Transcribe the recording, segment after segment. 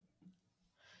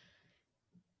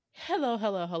Hello,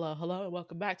 hello, hello, hello, and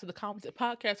welcome back to the Commented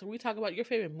Podcast where we talk about your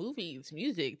favorite movies,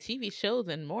 music, TV shows,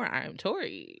 and more. I'm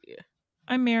Tori.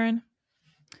 I'm Marin.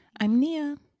 I'm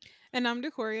Nia. And I'm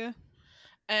Decoria.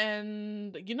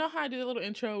 And you know how I did a little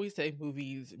intro? We say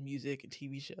movies, music, and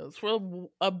TV shows. For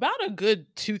about a good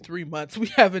 2-3 months, we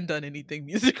haven't done anything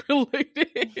music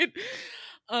related.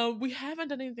 We haven't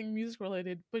done anything music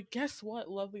related, but guess what,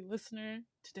 lovely listener?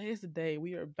 Today is the day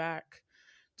we are back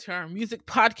to our music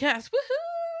podcast. Woohoo!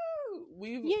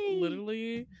 We've Yay.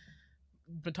 literally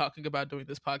been talking about doing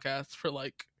this podcast for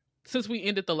since we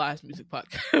ended the last music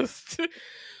podcast.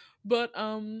 But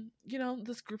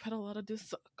this group had a lot of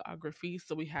discography,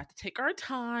 so we had to take our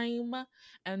time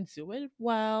and do it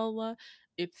well.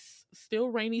 It's still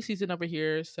rainy season over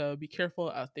here, so be careful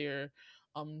out there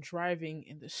driving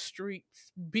in the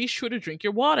streets. Be sure to drink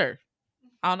your water.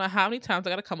 I don't know how many times I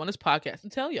gotta come on this podcast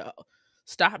and tell y'all.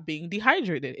 Stop being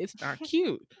dehydrated. It's not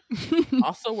cute.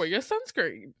 Also, wear your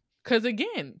sunscreen. Because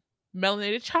again,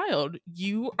 melanated child,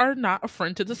 you are not a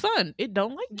friend to the sun. It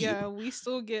don't like you. Yeah, we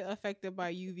still get affected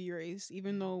by UV rays,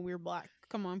 even though we're black.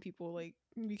 Come on, people.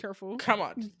 Be careful. Come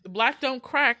on. The black don't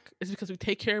crack is because we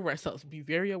take care of ourselves. Be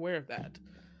very aware of that.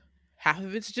 Half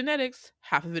of it's genetics,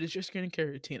 half of it is your skincare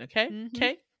routine, okay? Mhm.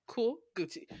 Okay? Cool.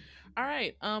 Gucci. All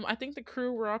right. I think the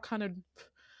crew, we're all kind of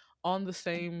on the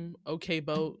same okay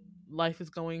boat. Life is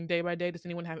going day by day. Does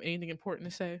anyone have anything important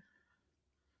to say?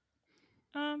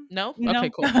 No? No. Okay,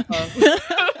 cool.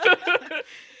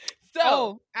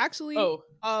 Actually, go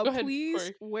ahead, please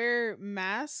Corey. wear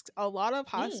masks. A lot of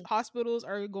hospitals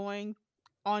are going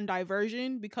on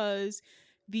diversion because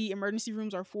the emergency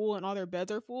rooms are full and all their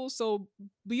beds are full. So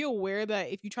be aware that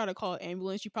if you try to call an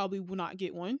ambulance, you probably will not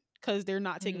get one because they're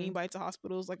not taking Mhm. anybody to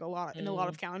hospitals in a lot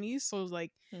of counties. So it's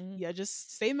Mhm. yeah,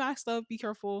 just stay masked up. Be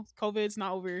careful. COVID's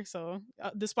not over. So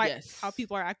despite Yes. how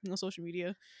people are acting on social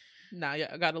media. Now, yeah,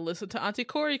 I gotta listen to Auntie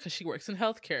Corey because she works in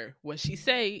healthcare. What she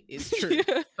say is true.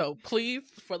 Yeah. So please,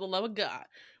 for the love of God,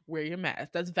 wear your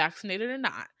mask. That's vaccinated or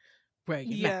not. Wear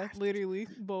your Yeah, mask. literally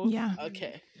both. Yeah.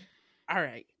 Okay. All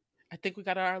right. I think we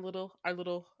got our little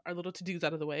to dos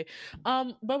out of the way.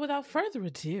 But without further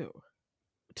ado,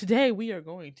 today we are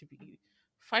going to be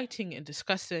fighting and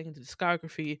discussing the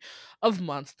discography of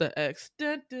Monster X.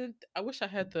 Dun, dun. I wish I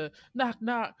had the knock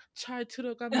knock chai to the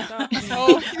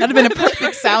Oh, that'd have been a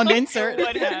perfect sound insert.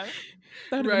 Would have.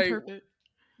 That'd have Right. been perfect.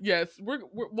 Yes, we're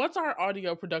once our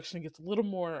audio production gets a little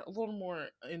more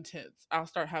intense, I'll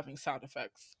start having sound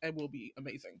effects and will be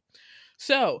amazing.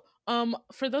 So,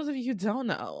 for those of you who don't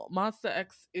know, Monster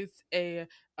X is a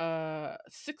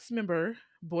 6-member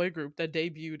boy group that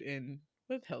debuted in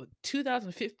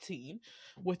 2015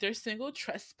 with their single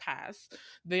Trespass.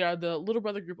 They are the little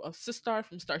brother group of Sistar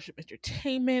from Starship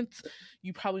Entertainment.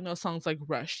 You probably know songs like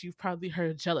Rush. You've probably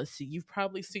heard Jealousy. You've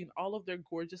probably seen all of their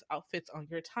gorgeous outfits on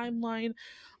your timeline.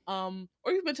 Or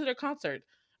you've been to their concert.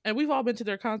 And we've all been to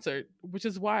their concert, which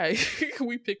is why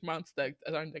we picked Monster X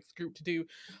as our next group to do.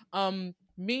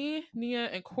 Me, Nia,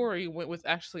 and Corey went with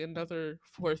actually another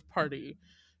fourth party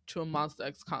to a Monster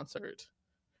X concert.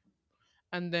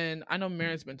 And then I know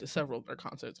Marin's been to several of their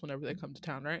concerts whenever they come to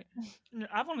town, right?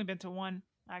 I've only been to one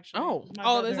actually. Oh. My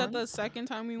Oh, brother- is that the second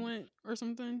time we went or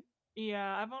something?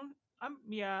 Yeah, I've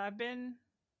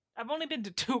only been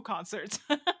to 2 concerts.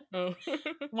 Oh.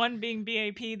 One being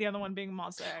BAP, the other one being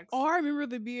Monster X. Oh, I remember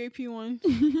the BAP one.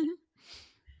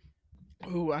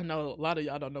 Ooh, I know a lot of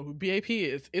y'all don't know who BAP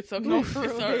is. It's okay. No, for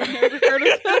It's real, all they right. never heard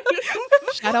of that.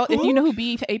 Shout out if you know who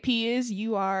BAP is,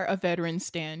 you are a veteran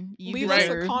stan. You Leave Right. us a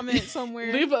deserve. comment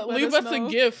somewhere. Leave Let us know. a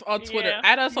gif on Twitter. Yeah.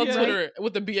 Add us on Yeah. Twitter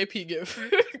with the BAP gif.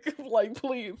 Like,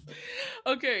 please.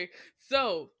 Okay,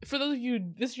 so for those of you,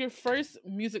 this is your first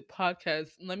music podcast.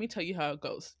 Let me tell you how it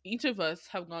goes. Each of us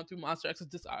have gone through Monster X's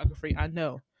discography. I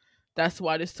know. That's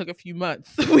why this took a few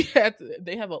months.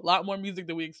 They have a lot more music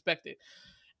than we expected.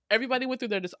 Everybody went through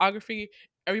their discography.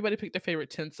 Everybody picked their favorite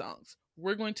 10 songs.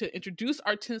 We're going to introduce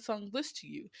our 10 song list to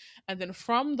you. And then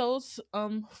from those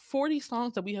 40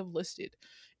 songs that we have listed,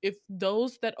 if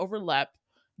those that overlap,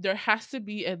 there has to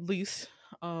be at least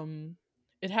 3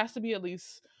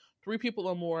 people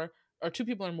or more, or 2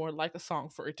 people or more like a song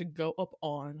for it to go up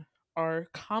on our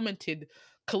commented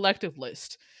collective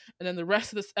list. And then the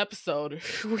rest of this episode,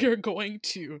 we are going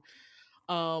to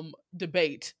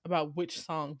debate about which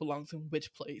song belongs in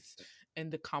which place in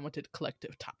the commented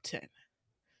collective top 10.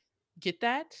 Get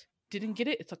that? Didn't get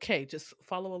it? It's okay. Just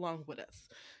follow along with us.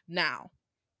 Now,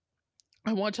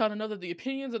 I want y'all to know that the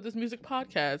opinions of this music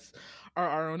podcast are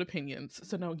our own opinions,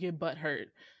 so don't get butthurt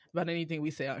about anything we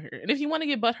say out here. And if you want to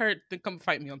get butthurt, then come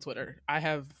fight me on Twitter. I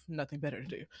have nothing better to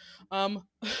do.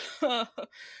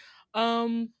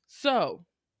 So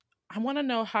I want to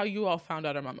know how you all found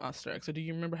out about Monster X. Or do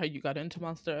you remember how you got into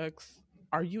Monster X?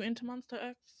 Are you into Monster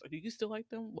X? Or do you still like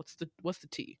them? What's the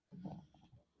tea?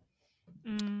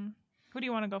 Who do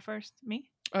you want to go first? Me?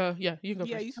 Yeah, you can go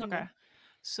Yeah, first. you can Okay. go.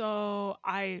 So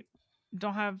I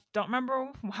don't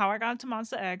remember how I got into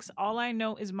Monster X. All I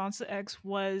know is Monster X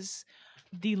was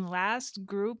the last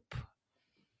group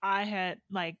I had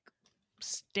like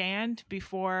stand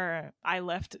before I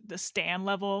left the stand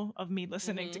level of me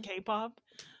listening to K-pop.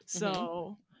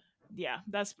 So yeah,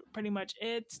 that's pretty much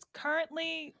it.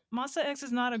 Currently, Monster X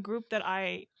is not a group that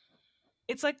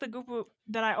it's like the group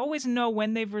that I always know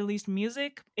when they've released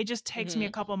music. It just takes me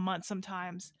a couple months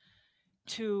sometimes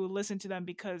to listen to them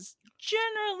because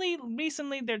generally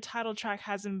recently their title track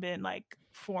hasn't been like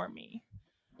for me.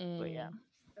 But yeah.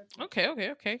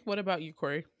 Okay. What about you,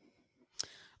 Corey?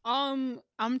 I'm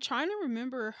trying to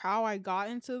remember how I got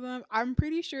into them. I'm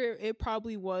pretty sure it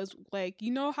probably was like,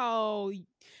 you know how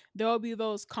there'll be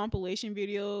those compilation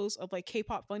videos of like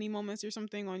K-pop funny moments or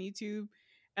something on YouTube.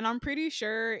 And I'm pretty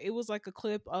sure it was like a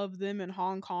clip of them in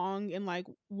Hong Kong and like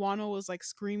Wano was like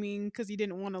screaming because he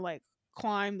didn't want to like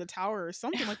climb the tower or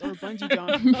something like that, or bungee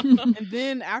jump. And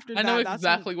then after I that, know that's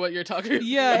exactly what you're talking about.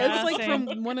 yeah, Yeah, it's like same.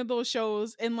 from one of those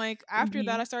shows. And like after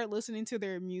that I started listening to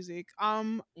their music.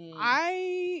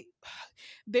 I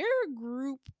they're a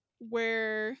group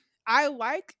where I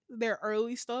like their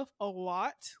early stuff a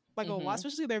lot. Like a lot,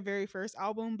 especially their very first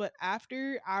album, but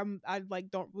after I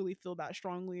like don't really feel that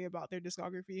strongly about their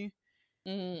discography.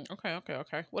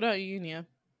 Okay. What about you, Nia?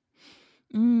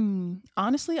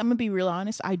 Honestly, I'm gonna be real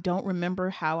honest. I don't remember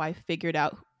how I figured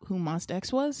out who Monsta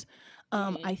X was.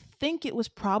 I think it was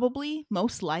probably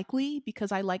most likely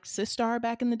because I liked Sistar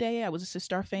back in the day. I was a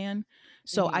Sistar fan.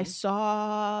 So I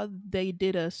saw they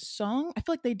did a song. I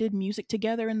feel like they did music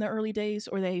together in the early days,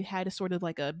 or they had a sort of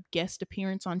like a guest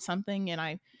appearance on something.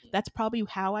 And that's probably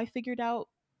how I figured out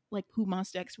like who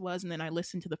Monsta X was. And then I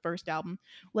listened to the first album,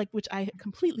 like, which I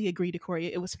completely agree to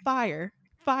Corey. It was fire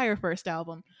first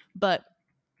album. But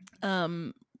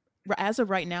as of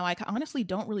right now, I honestly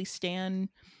don't really stand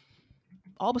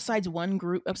all besides one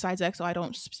group besides EXO. I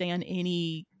don't stand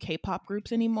any K-pop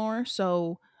groups anymore,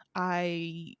 so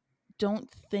I don't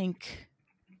think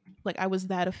like I was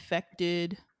that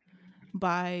affected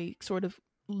by sort of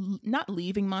not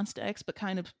leaving Monsta X, but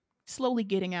kind of slowly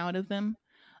getting out of them.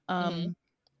 I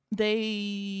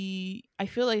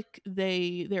feel like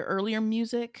their earlier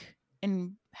music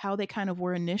and how they kind of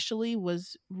were initially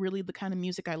was really the kind of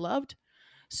music I loved.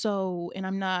 So, and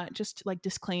I'm not, just like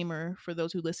disclaimer for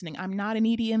those who are listening, I'm not an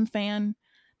EDM fan.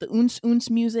 The uns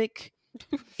music,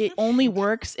 it only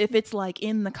works if it's like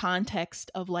in the context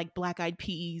of like Black Eyed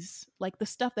Peas, like the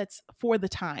stuff that's for the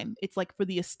time. It's like for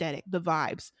the aesthetic, the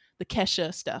vibes, the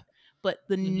Kesha stuff. But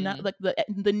the like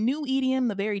the new EDM,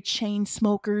 the very chain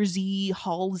smokersy,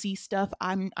 Halsey stuff,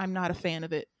 I'm not a fan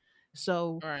of it.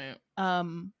 So,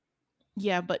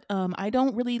 yeah, but I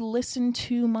don't really listen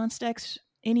to Monsta X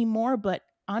anymore. But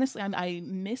honestly, I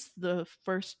missed the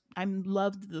first. I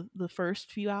loved the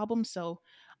first few albums, so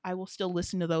I will still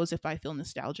listen to those if I feel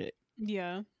nostalgic.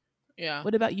 Yeah.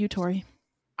 What about you, Tori?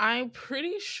 I'm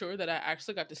pretty sure that I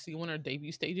actually got to see one of their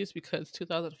debut stages because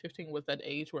 2015 was that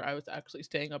age where I was actually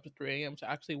staying up to 3 a.m. to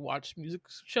actually watch music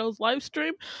shows live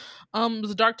stream. It was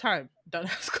a dark time. Don't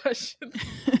ask questions.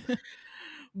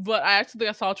 But I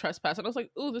saw Trespass and I was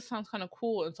like, ooh, this sounds kind of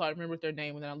cool. And so I remembered their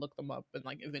name and then I looked them up and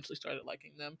like eventually started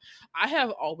liking them. I have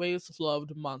always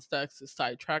loved Monsta X's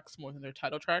side tracks more than their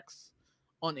title tracks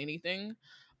on anything.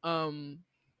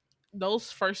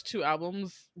 Those first two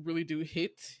albums really do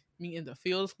hit me in the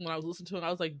feels. When I was listening to it, I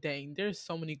was like, dang, there's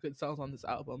so many good songs on this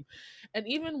album. And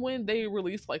even when they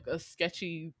released like a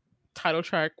sketchy title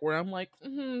track where I'm like,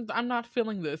 I'm not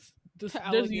feeling this.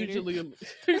 There's usually a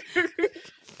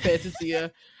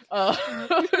Fantasia.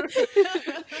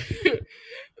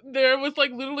 There was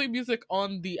like literally music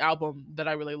on the album that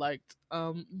I really liked.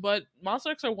 But Monsta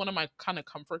X are one of my kind of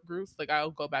comfort groups. Like I'll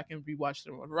go back and rewatch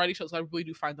them on variety shows. I really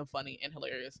do find them funny and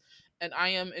hilarious. And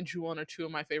I.M and Ju-won are two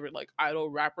of my favorite like idol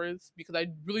rappers because I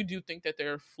really do think that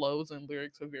their flows and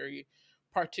lyrics are very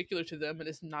particular to them, and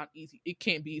it's not easy. It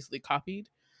can't be easily copied.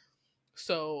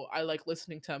 So I like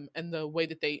listening to them, and the way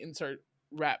that they insert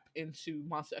rap into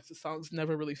Monsta X's songs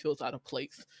never really feels out of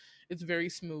place. It's very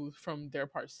smooth from their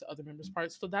parts to other members'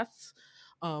 parts. So that's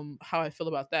how I feel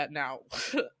about that. Now,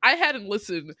 I hadn't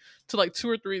listened to like 2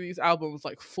 or 3 of these albums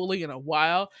like fully in a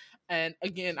while, And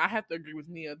again, I have to agree with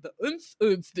Nia. The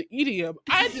the EDM.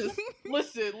 I just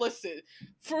listen.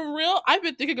 For real, I've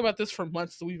been thinking about this for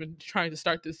months. So we've been trying to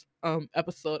start this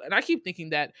episode, and I keep thinking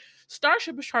that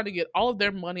Starship is trying to get all of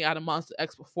their money out of Monster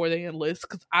X before they enlist,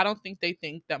 because I don't think they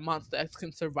think that Monster X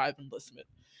can survive enlistment.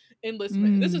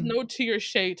 This is no tier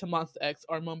shade to Monster X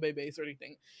or Mumbai Base or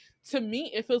anything. To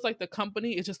me, it feels like the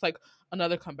company is just like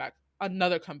another comeback,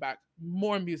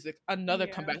 more music, another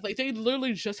comeback. Like they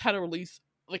literally just had a release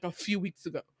like a few weeks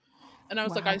ago, and I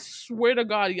was like, I swear to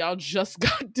God, y'all just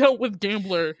got done with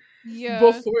Gambler.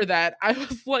 Before that, I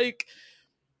was like,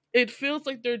 it feels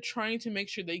like they're trying to make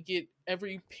sure they get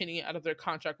every penny out of their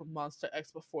contract with Monster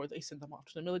X before they send them off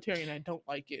to the military, and I don't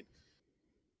like it.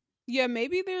 Yeah,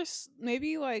 maybe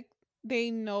like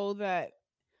they know that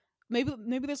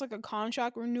maybe there's like a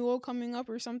contract renewal coming up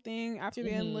or something after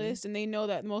they enlist, and they know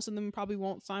that most of them probably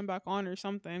won't sign back on or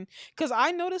something. Because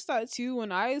I noticed that too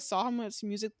when I saw how much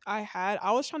music I had.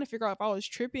 I was trying to figure out if I was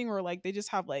tripping or like they just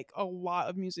have like a lot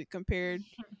of music compared.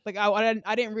 Like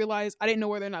I didn't realize, I didn't know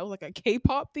whether or not it was like a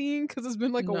K-pop thing, because it's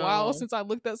been like a while since I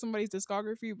looked at somebody's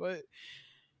discography. But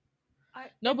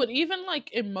but even like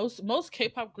in most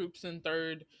K-pop groups in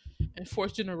third and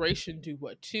fourth generation do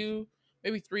what, 2,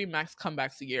 maybe 3 max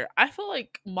comebacks a year. I feel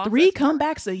like 3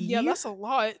 comebacks a year. Yeah, that's a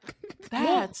lot.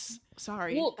 That's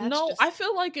sorry. Well, that's no, just... I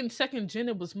feel like in second gen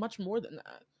it was much more than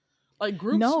that. Like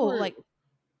groups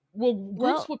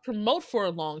groups would promote for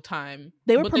a long time.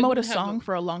 They would promote a song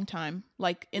for a long time.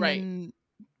 Like and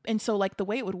so like the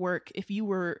way it would work, if you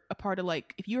were a part of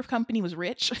like, if your company was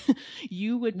rich,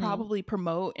 you would probably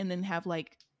promote and then have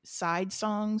like side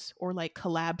songs or like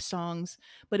collab songs,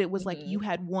 but it was like you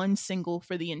had one single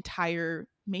for the entire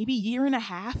maybe year and a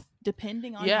half,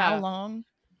 depending on how long.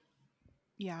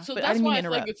 So that's why I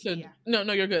feel like it's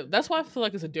no, you're good. That's why I feel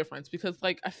like it's a difference, because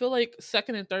like I feel like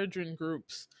second and third gen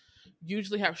groups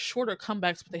usually have shorter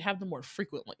comebacks, but they have them more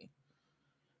frequently.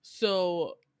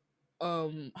 So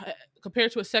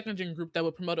compared to a second gen group that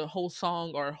would promote a whole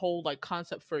song or a whole like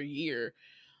concept for a year,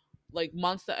 like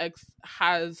Monster X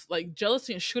has like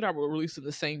Jealousy and Shootout were released in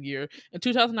the same year. In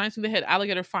 2019 they had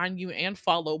Alligator Find You and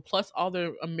Follow, plus all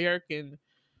their American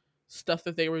stuff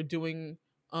that they were doing,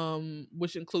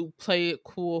 which include Play It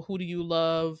Cool, Who Do You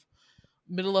Love,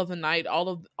 Middle of the Night,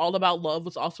 All About Love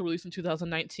was also released in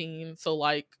 2019. So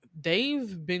like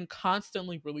they've been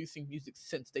constantly releasing music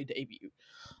since they debuted.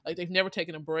 Like they've never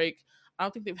taken a break. I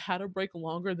don't think they've had a break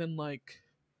longer than like,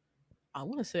 I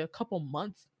want to say a couple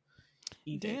months.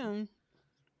 Damn.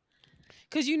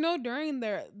 Because during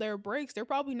their breaks, they're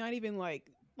probably not even like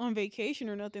on vacation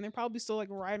or nothing. They're probably still like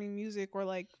writing music or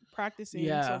like practicing.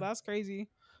 So that's crazy.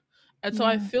 And so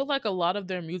I feel like a lot of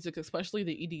their music, especially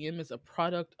the EDM, is a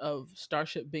product of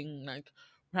Starship being like,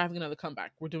 we're having another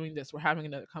comeback, we're doing this, we're having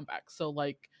another comeback. So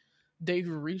like they've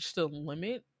reached the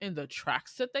limit in the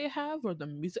tracks that they have, or the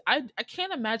music. I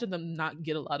can't imagine them not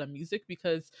get a lot of music,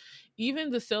 because even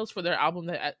the sales for their album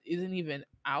that isn't even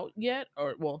out yet,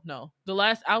 or well, no, the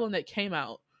last album that came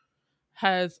out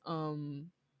has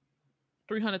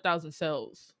 300,000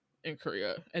 sales in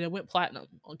Korea, and it went platinum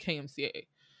on KMCA.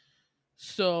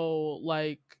 So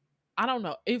like, I don't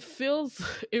know, it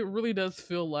really does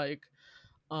feel like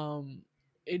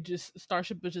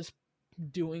Starship is just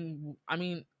doing, I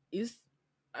mean,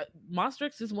 Monster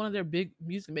X is one of their big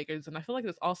music makers, and I feel like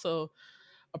it's also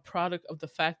a product of the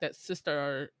fact that Sister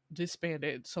are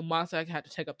disbanded, so Monster X had to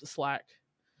take up the slack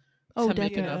to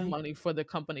make enough money for the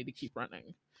company to keep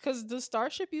running. Because does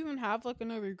Starship even have like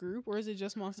another group, or is it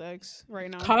just Monster X right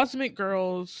now? Cosmic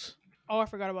Girls. Oh, I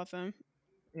forgot about them.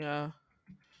 Yeah,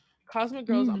 Cosmic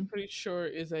Girls, I'm pretty sure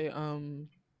is a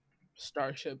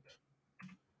Starship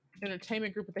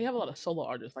entertainment group, but they have a lot of solo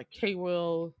artists, like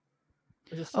K-Will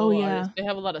is a solo artist. They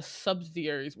have a lot of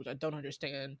subsidiaries, which I don't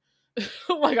understand.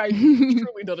 Like I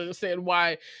truly don't understand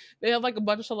why. They have like a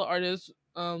bunch of solo artists.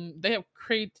 They have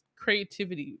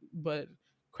creativity, but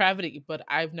Gravity, but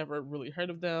I've never really heard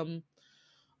of them.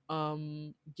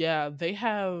 They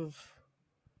have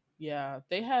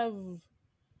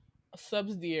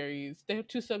subsidiaries. They have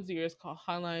 2 subsidiaries called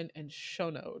Highline and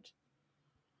Shownote.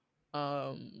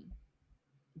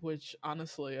 Which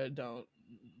honestly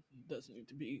doesn't need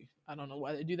to be. I don't know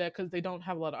why they do that, because they don't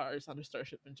have a lot of artists under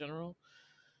Starship in general.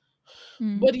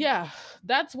 But yeah,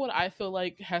 that's what I feel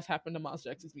like has happened to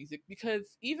Monster X's music,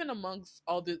 because even amongst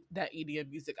all that EDM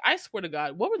music, I swear to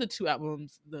God, what were the 2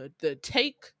 albums? The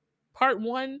Take Part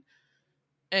 1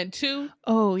 and 2?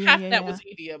 Oh yeah, half that was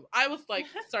EDM. I was like,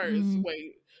 sirs,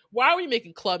 wait, why are we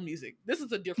making club music? This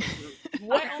is a different group.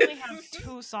 I only have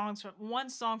 2 songs one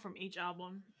song from each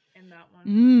album in that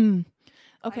one.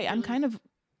 Okay, I'm kind of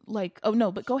like, oh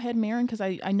no, but go ahead, Maren, because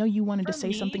I know you wanted to For say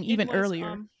me, something it even was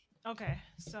earlier. okay.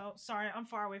 So sorry, I'm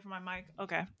far away from my mic.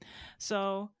 Okay,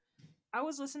 so I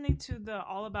was listening to the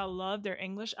All About Love, their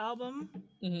English album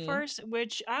first,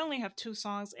 which I only have 2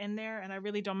 songs in there, and I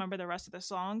really don't remember the rest of the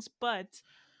songs. But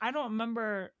I don't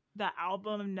remember the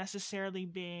album necessarily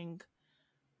being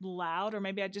loud, or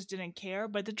maybe I just didn't care.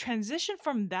 But the transition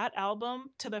from that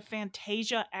album to the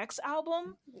Fantasia X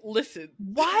album, Listen,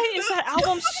 why is that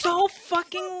album so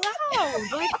fucking loud?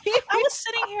 Like, I was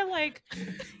sitting here like,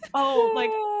 oh, like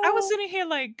I was sitting here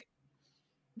like,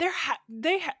 they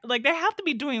have to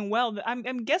be doing well.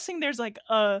 I'm guessing there's like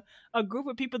a group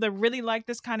of people that really like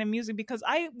this kind of music, because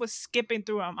I was skipping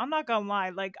through them. I'm not gonna lie,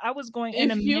 like I was going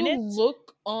in a if you minute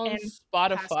look on and passing.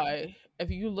 Spotify, if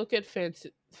you look at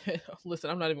listen,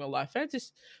 I'm not even gonna lie,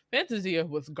 Fantasia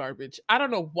was garbage. I don't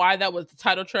know why that was the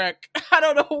title track. I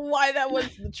don't know why that was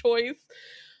the choice.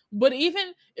 But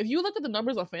even if you look at the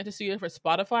numbers on Fantasia for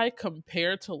Spotify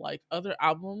compared to like other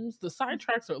albums, the side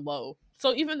tracks are low.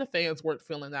 So even the fans weren't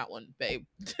feeling that one, babe.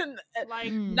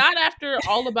 Like, Not after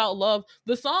All About Love.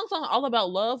 The songs on All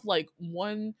About Love, like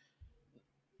one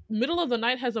Middle of the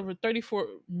Night has over 34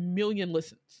 million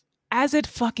listens. as it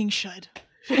fucking should.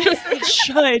 It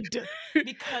should.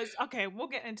 Because okay, we'll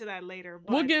get into that later.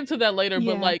 But We'll get into that later,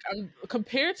 Yeah. but like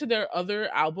compared to their other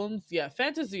albums, yeah,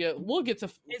 Fantasia. We'll get to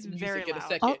It's music very in a loud.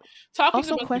 second. Talking Also, about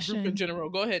the group question. in general.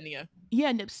 Go ahead, Nia. Yeah,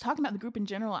 and it's talking about the group in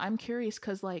general. I'm curious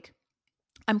because like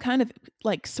I'm kind of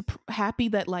like happy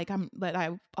that like I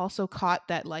also caught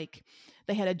that like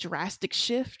they had a drastic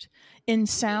shift in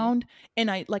sound, and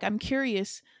I'm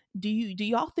curious. Do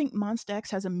y'all think Monsta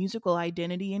X has a musical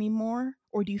identity anymore,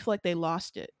 or do you feel like they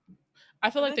lost it? I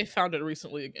feel like they found it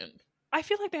recently again. I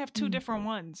feel like they have 2 different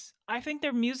ones. I think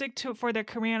their music for their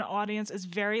Korean audience is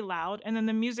very loud, and then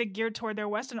the music geared toward their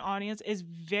Western audience is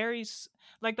very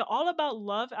like the All About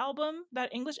Love album.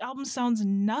 That English album sounds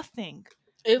nothing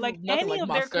like any of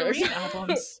their Korean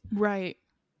albums. Right.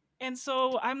 And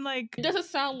so I'm like, it doesn't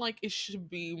sound like it should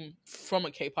be from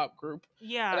a K-pop group.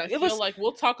 Yeah, and I feel like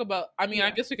we'll talk about. I mean, Yeah. I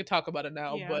guess we could talk about it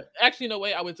now, Yeah. but actually, no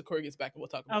way. I wait till Corey gets back and we'll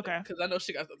talk about it because I know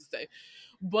she got something to say.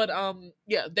 But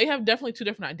yeah, they have definitely 2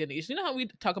 different identities. You know how we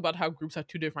talk about how groups have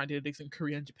 2 different identities in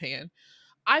Korea and Japan.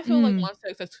 I feel like Monsta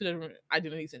X has 2 different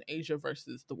identities in Asia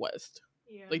versus the West.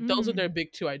 yeah. Like those are their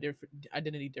big 2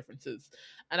 identity differences,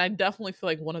 and I definitely feel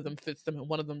like one of them fits them and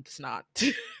one of them does not.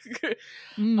 I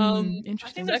Interesting.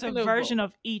 think there's a Second of version all-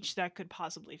 of each that could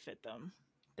possibly fit them.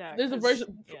 There's a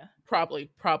version, Yeah. probably,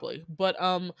 but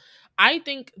I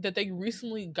think that they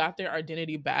recently got their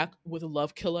identity back with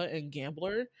Love Killa and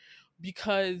Gambler,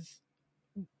 because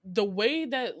the way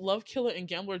that Love Killa and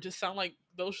Gambler just sound like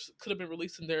those could have been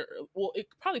released in their, well, it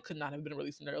probably could not have been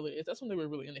released in their early days. That's when they were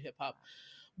really into hip hop.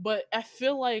 But I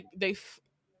feel like they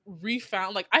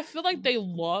refound, like I feel like they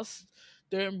lost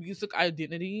their music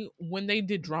identity when they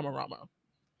did Dramarama.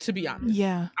 To be honest,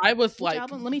 Yeah. I was Which like,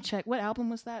 album? Let me check. What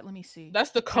album was that? Let me see. that's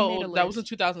the I made a code. That was in list.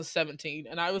 2017,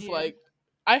 and I was Yeah. like,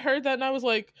 I heard that and I was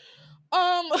like,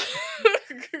 I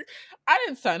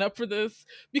didn't sign up for this,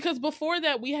 because before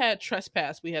that we had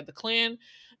Trespass, we had The Clan,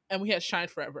 and we had Shine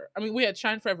Forever. I mean, we had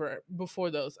Shine Forever before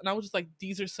those, and I was just like,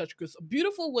 these are such good.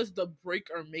 Beautiful was the break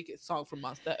or make it song from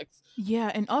Monsta X.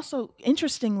 Yeah, and also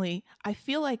interestingly, I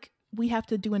feel like we have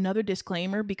to do another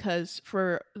disclaimer because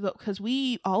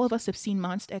we all of us have seen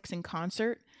Monsta X in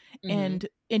concert and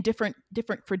in different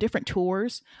for different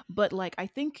tours, but like I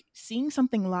think seeing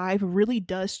something live really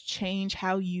does change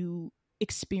how you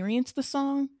experience the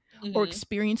song or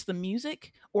experience the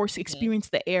music or experience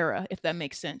the era, if that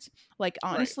makes sense. Like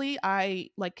honestly, I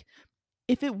like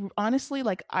if it honestly,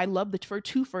 like I love the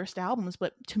 2 first albums,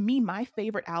 but to me my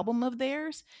favorite album of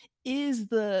theirs is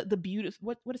the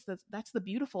beautiful what is this? That's the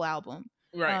Beautiful album.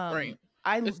 Right.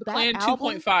 It's the that Clan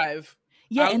album, 2.5.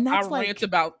 yeah, and that's I'll like rant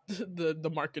about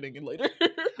the marketing later.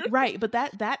 right, but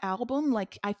that album,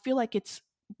 like I feel like it's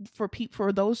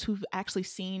for those who've actually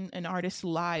seen an artist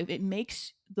live, it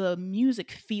makes the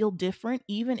music feel different,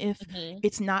 even if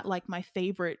it's not like my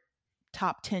favorite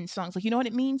top 10 songs. Like, you know what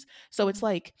it means? So it's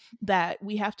like that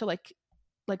we have to like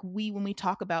when we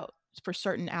talk about for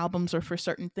certain albums or for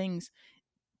certain things,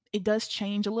 it does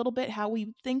change a little bit how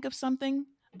we think of something.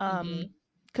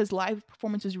 Because live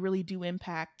performances really do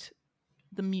impact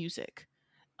the music.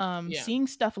 Seeing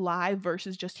stuff live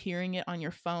versus just hearing it on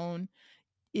your phone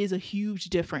is a huge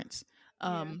difference.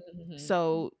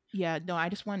 So yeah, no, I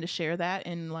just wanted to share that,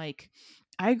 and like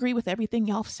I agree with everything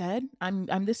y'all said.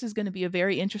 I'm this is going to be a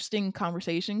very interesting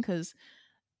conversation because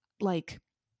like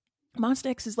Monsta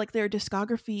X is like their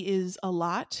discography is a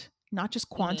lot, not just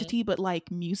quantity but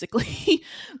like musically.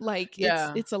 Like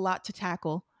it's a lot to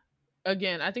tackle.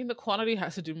 again, I think the quantity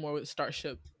has to do more with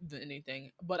Starship than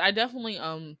anything. But I definitely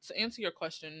to answer your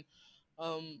question,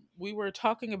 we were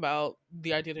talking about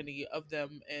the identity of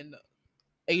them in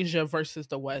Asia versus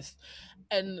the West,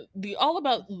 and the All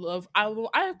About Love album.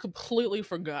 I completely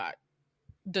forgot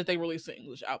that they released an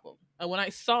English album, and when I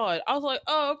saw it, I was like,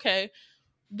 oh, okay,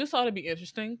 this ought to be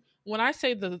interesting. When I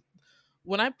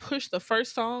pushed the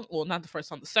first song, well, not the first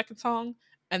song, the second song,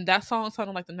 and that song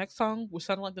sounded like the next song, which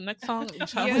sounded like the next song, which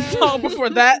sounded like the song before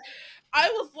that, I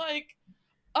was like,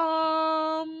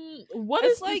 what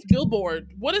It's is like- this Billboard?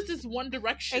 What is this One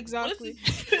Direction? Exactly.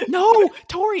 No,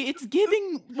 Tori, it's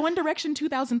giving One Direction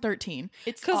 2013.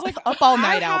 It's Because like Up All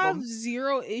Night I have album.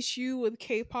 zero issue with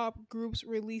K-pop groups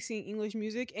releasing English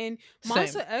music, and Same.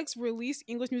 Monsta X released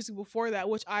English music before that,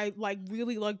 which I like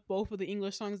really like both of the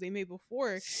English songs they made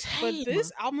before. But Same.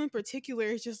 this album in particular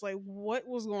is just like, what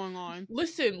was going on?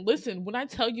 Listen. When I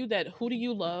tell you that "Who Do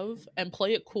You Love" and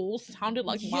 "Play It Cool" sounded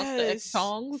like Monsta X Yes.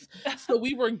 songs, so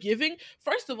we were giving.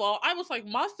 First of all, I was like,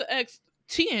 Monsta X,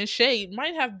 Tea and Shade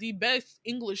might have the best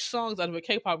English songs out of a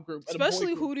K-pop group, and a boy Especially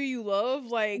group. Who Do You Love?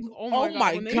 Like, oh my Oh god,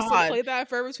 my when they used to God. play that at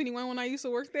Forever 21 when I used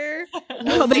to work there.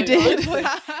 No, Oh they my did.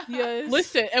 God. Yes.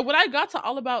 Listen, and when I got to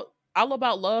All About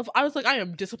Love, I was like, I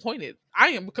am disappointed. I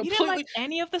am You completely. didn't like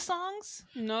any of the songs?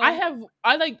 No.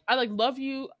 I like Love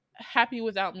You, Happy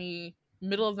Without Me,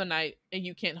 Middle of the Night, and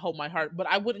You Can't Hold My Heart. But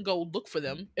I wouldn't go look for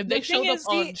them if The they thing showed up is,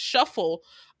 on shuffle.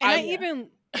 And I even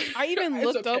It's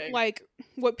looked up okay. like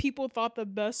what people thought the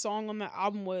best song on the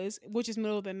album was, which is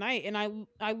Middle of the Night, and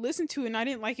I listened to it and I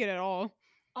didn't like it at all.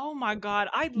 Oh my god,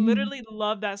 I literally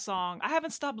love that song. I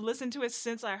haven't stopped listening to it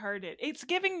since I heard it. It's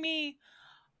giving me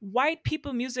white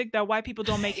people music that white people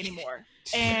don't make anymore.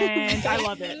 And I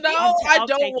love it. No, I'll I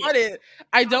don't take want it.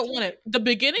 I don't take want it. The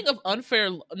beginning of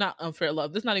not Unfair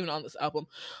Love. This is not even on this album,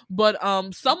 but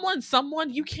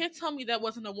someone. You can't tell me that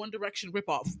wasn't a One Direction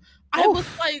ripoff. I was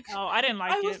like, Oh, I didn't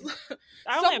like I was. it.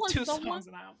 I only have two someone- songs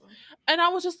in the album. And I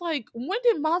was just like, when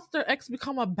did Monster X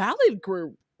become a ballad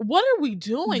group? What are we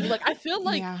doing? Like, I feel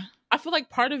like Yeah.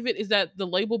 part of it is that the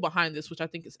label behind this, which I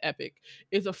think is Epic,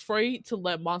 is afraid to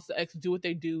let Monster X do what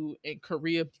they do in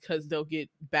Korea because they'll get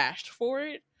bashed for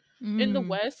it. In the Mm.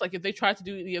 West, like if they tried to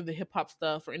do any of the hip hop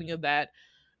stuff or any of that,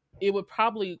 it would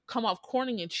probably come off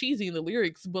corny and cheesy in the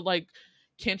lyrics. But like,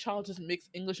 can't y'all just mix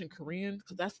English and Korean?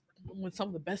 Because that's when some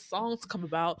of the best songs come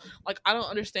about. Like, I don't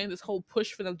understand this whole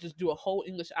push for them to just do a whole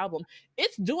English album.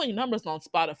 It's doing numbers on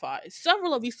Spotify.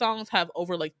 Several of these songs have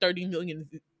over like 30 million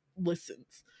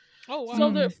listens. Oh wow.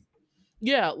 So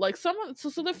they're like so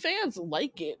the fans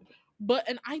like it. But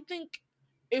and I think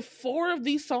if 4 of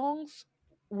these songs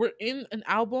were in an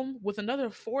album with another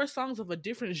 4 songs of a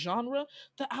different genre,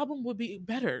 the album would be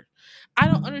better. I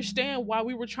don't understand why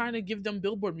we were trying to give them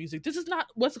Billboard music. This is not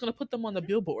what's going to put them on the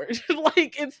Billboard.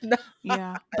 Like, it's not.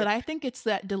 Yeah, but I think it's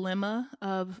that dilemma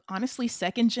of honestly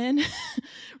second gen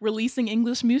releasing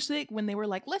English music when they were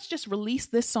like, let's just release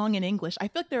this song in English. I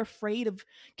feel like they're afraid of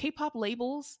K-pop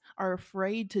labels are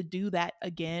afraid to do that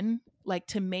again, like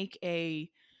to make a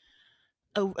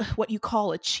what you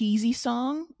call a cheesy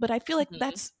song. But I feel like Mhm.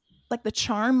 that's like the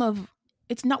charm of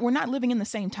we're not living in the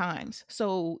same times.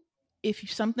 So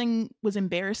if something was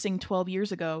embarrassing 12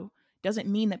 years ago, doesn't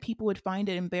mean that people would find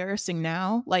it embarrassing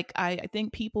now. Like I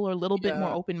think people are a little bit more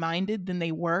Yeah. open-minded than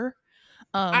they were.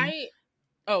 Oh,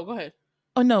 go ahead.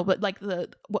 Oh no, but like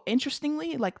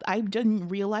interestingly, like I didn't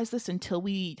realize this until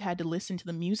we had to listen to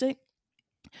the music.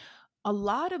 A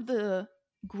lot of the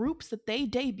groups that they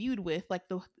debuted with, like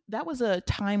that was a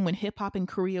time when hip hop in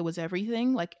Korea was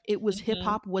everything. Like it was Mhm. hip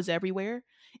hop was everywhere,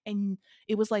 and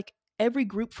it was like every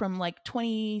group from like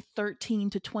 2013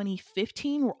 to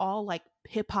 2015 were all like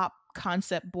hip hop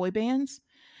concept boy bands.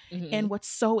 Mhm. And what's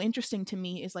so interesting to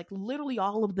me is like literally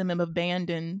all of them have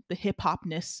abandoned the hip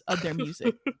hopness of their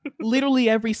music. Literally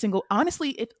every single.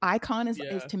 Honestly, if Icon is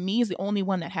Yeah. to me is the only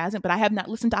one that hasn't. But I have not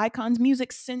listened to Icon's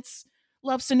music since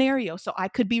Love Scenario, so I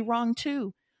could be wrong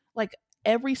too. Like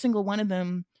every single one of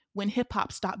them, when hip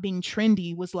hop stopped being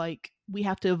trendy, was like we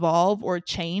have to evolve or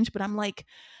change. But I'm like,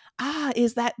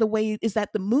 is that the way? Is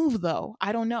that the move though?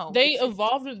 I don't know. They're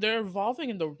evolving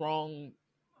in the wrong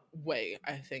way,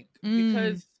 I think.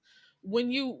 Because when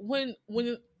you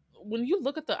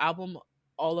look at the album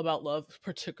All About Love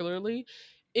particularly,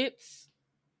 it's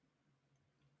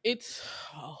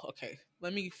okay,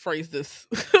 let me phrase this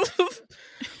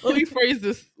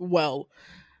well.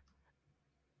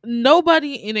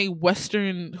 Nobody in a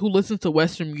Western who listens to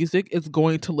Western music is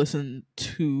going to listen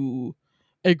to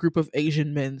a group of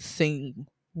Asian men sing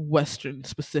Western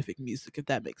specific music, if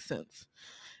that makes sense.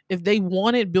 If they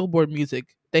wanted Billboard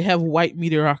music, they have white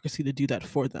mediocrity to do that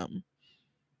for them.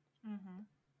 Mm-hmm.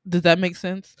 Does that make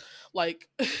sense? Like,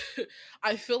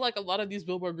 I feel like a lot of these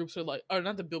Billboard groups are like, or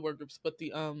not the Billboard groups, but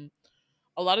the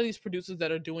a lot of these producers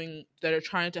that are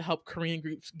trying to help Korean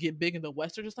groups get big in the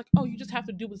West are just like, oh, you just have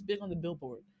to do what's big on the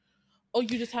Billboard. Oh,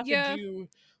 you just have Yeah. to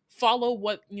follow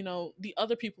what the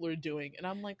other people are doing. And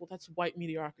I'm like, well, that's white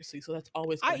mediocrity, so that's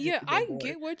always gonna hit the I Billboard.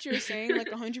 get what you're saying, like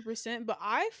 100%, but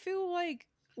I feel like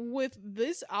with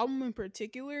this album in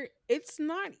particular, it's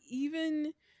not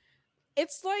even.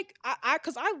 It's like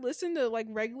because I listen to like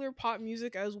regular pop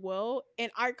music as well, and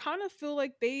I kind of feel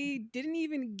like they didn't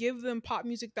even give them pop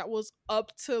music that was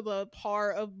up to the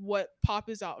par of what pop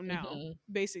is out now.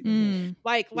 Basically, Mm.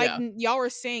 like Yeah. y'all were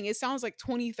saying, it sounds like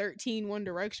 2013 One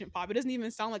Direction pop. It doesn't even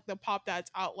sound like the pop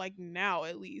that's out like now,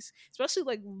 at least, especially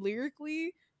like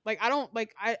lyrically. Like I don't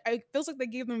like I feels like they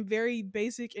gave them very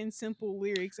basic and simple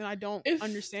lyrics, and I don't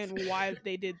understand why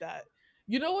they did that.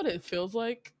 You know what it feels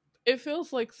like? It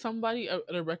feels like somebody at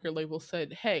a record label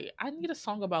said, "Hey, I need a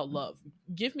song about love.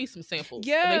 Give me some samples."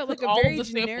 Yeah, and they like took a all very of the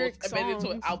samples generic and made it into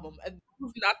an song. album, and that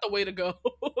was not the way to go.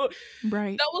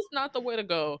 Right. That was not the way to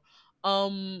go.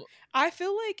 I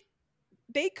feel like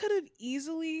they could have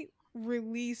easily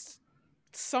released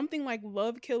something like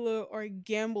Love Killer or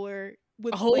Gambler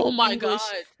with my English, god,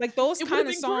 like those it kind would've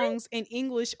of been songs in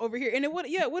English over here, and it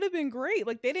would have been great.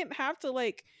 Like they didn't have to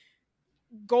like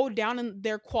go down in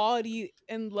their quality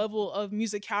and level of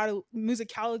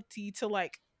musicality to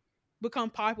like become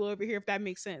popular over here, if that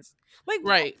makes sense. Like,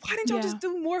 right? Why didn't y'all Yeah. just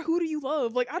do more Who Do You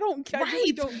Love? Like, I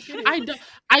really don't get it. I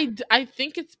don't. I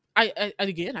think it's. I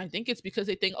again. I think it's because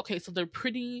they think, okay, so they're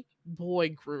pretty boy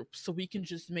groups, so we can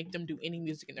just make them do any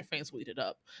music and their fans will eat it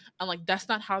up. And like that's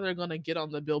not how they're gonna get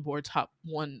on the Billboard Top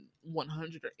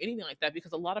 100 or anything like that.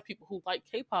 Because a lot of people who like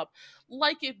K-pop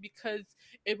like it because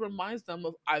it reminds them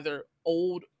of either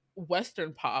old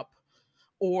Western pop,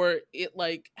 or it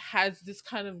like has this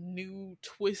kind of new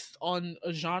twist on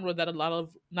a genre that not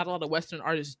a lot of Western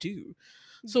artists do.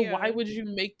 So why Yeah. would you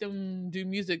make them do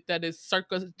music that is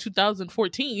circa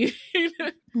 2014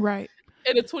 Right.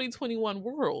 in a 2021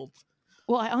 world?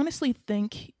 Well, I honestly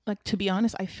think, like, to be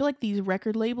honest, I feel like these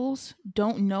record labels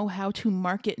don't know how to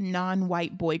market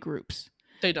non-white boy groups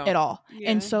They don't at all.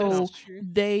 Yeah, And that's so true.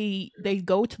 they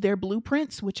go to their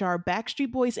blueprints, which are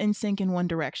Backstreet Boys, NSYNC, and One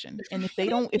Direction. And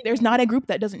if there's not a group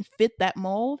that doesn't fit that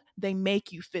mold, they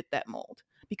make you fit that mold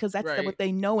because that's Right. what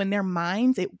they know in their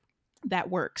minds. That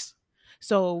works.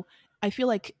 So I feel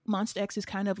like Monsta X is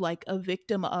kind of like a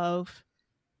victim of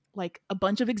like a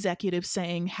bunch of executives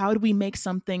saying, how do we make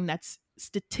something that's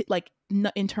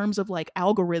in terms of like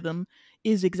algorithm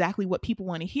is exactly what people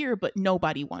want to hear, but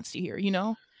nobody wants to hear,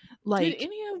 like. Did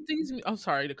any of these I'm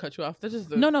sorry to cut you off. That's just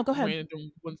the No, go ahead.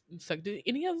 random one sec. Did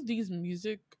any of these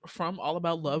music from All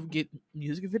About Love get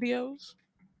music videos?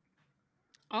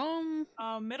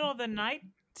 Middle of the Night.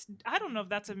 I don't know if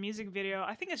that's a music video.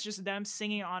 I think it's just them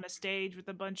singing on a stage with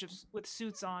a bunch of with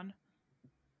suits on.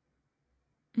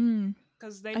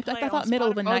 Because they I play thought on Middle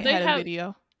of the Spotify. Night they had a have-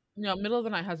 video. No, Middle of the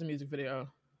Night has a music video.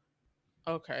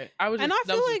 Okay, I was. And Just,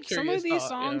 I that feel was a like some of curious these thought,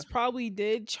 songs yeah. probably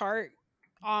did chart,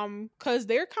 because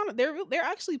they're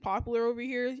actually popular over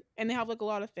here, and they have like a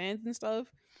lot of fans and stuff.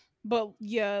 But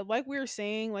yeah, like we were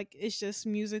saying, like it's just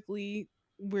musically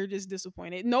we're just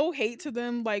disappointed. No hate to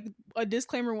them. Like a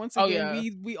disclaimer once Oh, again,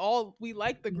 yeah. we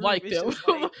like the group. Like It's them. just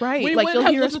like, Right. We Like wouldn't you'll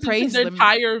have hear us listened to praise their them.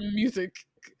 entire music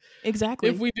Exactly.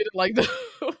 if we did it like them.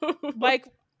 like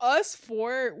us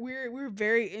four, we're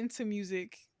very into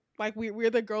music. Like we're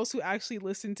the girls who actually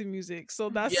listen to music. So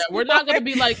that's Yeah, we're not gonna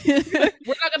be like Right.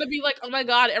 oh my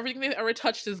god, everything they've ever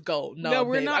touched is gold. No,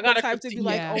 we're babe, not I got the a type to be critique.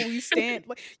 like, Yeah. oh, we stand.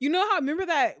 Like, you know how?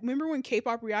 Remember when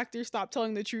K-pop reactors stopped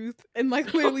telling the truth and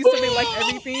like literally said they like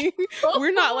everything?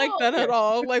 We're not like that at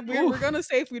all. Like we're gonna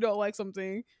say if we don't like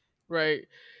something. Right.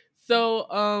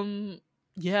 So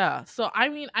yeah. So I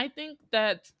mean, I think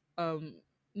that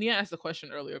Nia asked the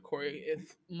question earlier, Corey,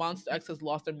 if Monsta X has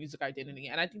lost their music identity,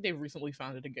 and I think they've recently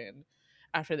found it again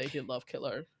after they did Love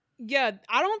Killer. Yeah,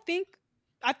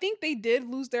 I think they did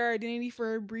lose their identity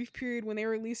for a brief period when they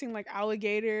were releasing like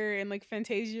Alligator and like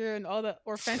Fantasia and all that,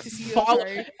 or Fantasia.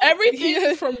 Sorry. Everything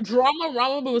Yeah. from Drama,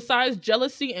 Rama besides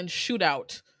Jealousy and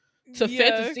Shootout to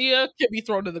Fantasia can be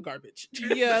thrown in the garbage.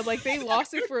 Yeah, like they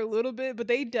lost it for a little bit, but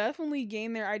they definitely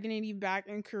gained their identity back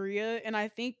in Korea, and I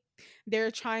think they're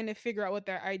trying to figure out what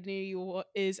their identity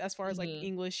is as far as like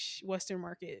English Western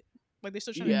market. Like they're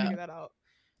still trying to figure that out.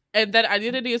 And that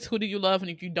identity is Who Do You Love, and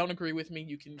if you don't agree with me,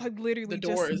 you can like literally the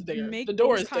door just is there. make The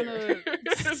door those is kind there.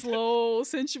 of slow,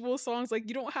 sensual songs. Like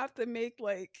you don't have to make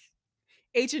like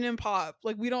H&M pop.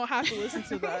 Like we don't have to listen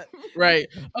to that. Right.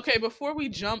 Okay, before we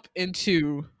jump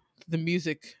into the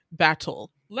music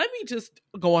battle let me just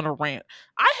go on a rant.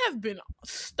 I have been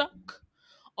stuck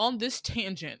on this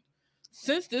tangent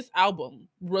since this album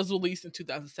was released in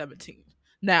 2017.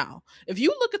 Now, if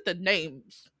you look at the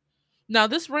names, now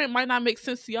this rant might not make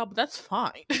sense to y'all, but that's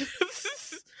fine.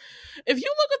 If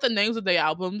you look at the names of their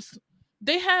albums,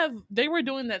 they were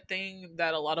doing that thing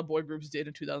that a lot of boy groups did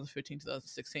in 2015,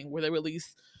 2016, where they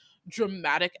released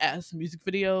dramatic ass music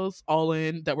videos all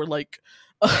in that were like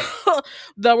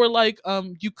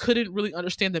you couldn't really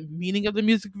understand the meaning of the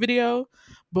music video,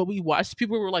 but we watched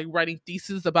people were like writing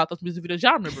theses about those music videos.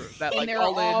 Y'all remember that? Like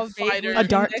all in Fighter. A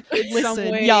dark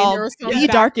listen, y'all, the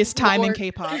darkest time in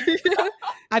K-pop.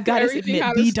 I've got to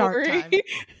admit, the dark time.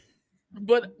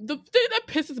 But the thing that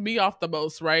pisses me off the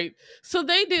most, right? So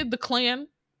they did the Clan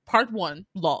Part 1,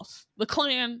 Lost. The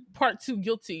Clan Part 2,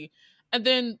 Guilty. And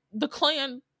then the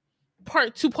Clan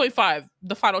Part 2.5,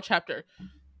 the final chapter.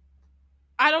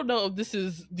 I don't know if this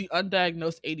is the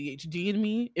undiagnosed ADHD in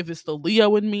me, if it's the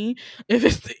Leo in me, if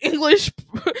it's the English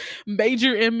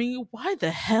major in me. Why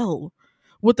the hell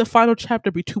would the final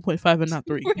chapter be 2.5 and not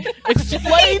 3?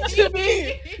 Explain to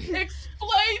me.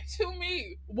 Explain to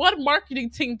me. What marketing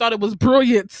team thought it was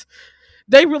brilliant?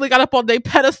 They really got up on their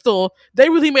pedestal. They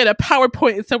really made a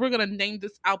PowerPoint and said, we're going to name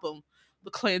this album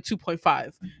The Clan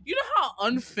 2.5. You know how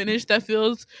unfinished that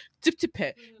feels? Tip tip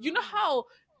pet. You know how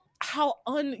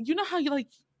you know how you like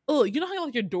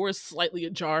your door is slightly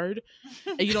ajar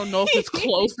and you don't know if it's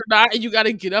closed or not, and you got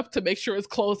to get up to make sure it's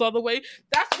closed all the way.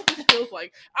 That's what this feels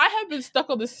like. I have been stuck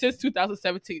on this since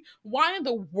 2017. Why in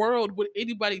the world would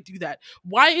anybody do that?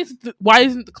 Why isn't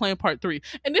the Clan Part 3?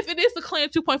 And if it is the Clan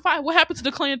 2.5, what happened to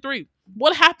the Clan 3?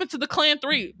 What happened to the Clan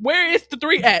 3? Where is the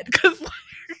 3 at? Because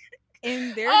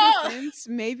in their defense,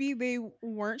 maybe they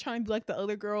weren't trying to be like the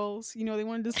other girls. You know, they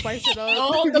wanted to spice it up.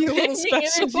 Oh, the be a little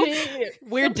special. Energy.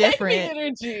 We're the different.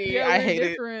 Energy. Yeah, I we're hate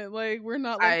different. it. Like, we're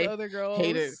not like the other girls.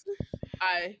 Hate it.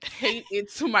 I hate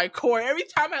it to my core. Every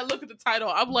time I look at the title,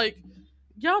 I'm like,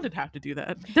 y'all didn't have to do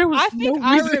that. There was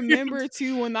I remember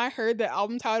too when I heard the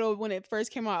album title when it first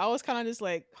came out. I was kind of just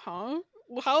like, huh?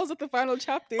 Well, how is it the final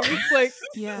chapter? It's like,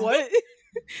 what?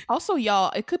 Also, y'all,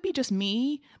 it could be just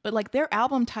me, but like their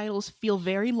album titles feel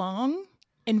very long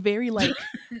and very like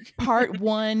part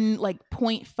 1, like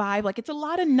 0.5. Like it's a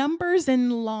lot of numbers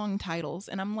and long titles.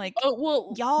 And I'm like,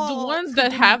 well, y'all, the ones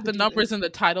that have the numbers and the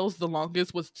titles the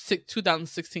longest was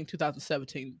 2016,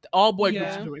 2017. All boy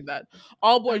groups are doing that.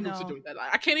 All boy groups are doing that.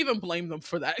 I can't even blame them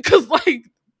for that because like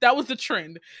that was the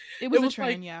trend. It was a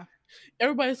trend, like, yeah.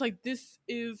 Everybody's like, this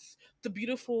is the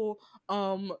beautiful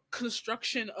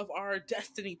construction of our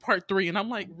destiny part 3, and I'm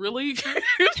like, really?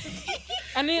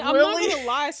 I mean, I'm not gonna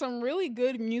lie, some really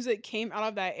good music came out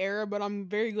of that era, but I'm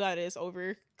very glad it's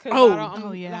over because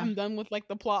I'm done with like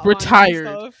the plot.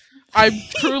 Retired. I'm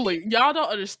truly, y'all don't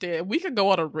understand. We could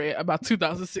go on a rant about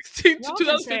 2016 to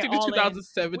 2015 to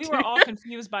 2017. We were all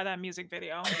confused by that music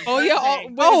video. Oh yeah!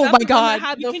 Oh my god!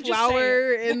 Had the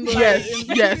flower and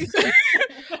yes.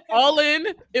 All in.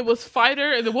 It was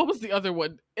Fighter, and then what was the other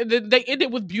one? And then they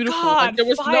ended with Beautiful. God, like there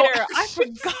was Fighter. no. I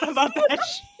forgot about that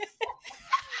shit.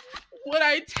 When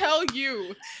I tell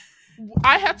you,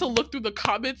 I had to look through the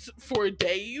comments for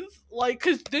days, like,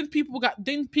 because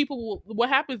what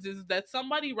happens is that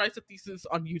somebody writes a thesis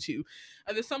on YouTube,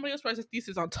 and then somebody else writes a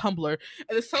thesis on Tumblr, and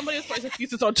then somebody else writes a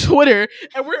thesis on Twitter,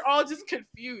 and we're all just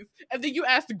confused. And then you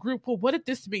ask the group, well, what did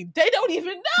this mean? They don't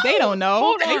even know. They don't know.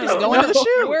 Hold they on. just go into the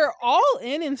shoot. We're all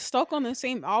in and stuck on the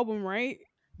same album, right?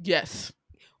 Yes.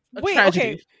 Wait, tragedy.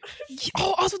 Okay.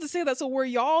 Oh, I was about to say that. So were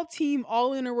y'all team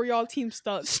all in or were y'all team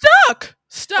stuck? Stuck.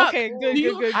 Okay,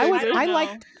 good. I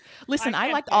liked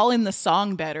all in the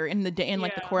song better and like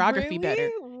the choreography really?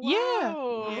 better.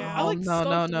 Wow. Yeah. I like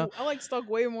no. I like Stuck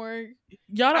way more.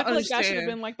 Y'all don't I feel understand. like that should have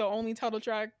been like the only title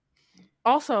track.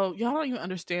 Also, y'all don't even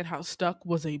understand how Stuck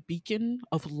was a beacon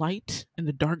of light in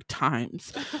the dark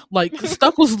times. Like,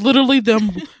 Stuck was literally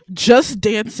them just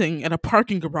dancing in a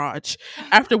parking garage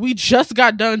after we just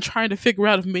got done trying to figure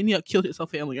out if Maniac killed his whole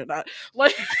family or not.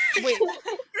 Like, wait.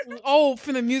 Oh,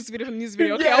 from the music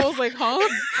video. Okay, I was like, huh?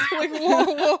 Like,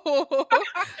 whoa.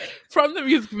 From the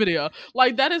music video.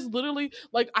 Like, that is literally,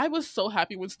 like, I was so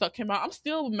happy when Stuck came out. I'm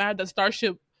still mad that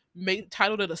Starship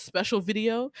titled it a special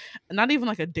video, not even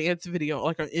like a dance video,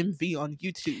 like an MV on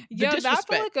YouTube. Yeah, that felt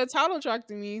like a title track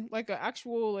to me, like an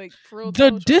actual like for real.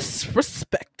 The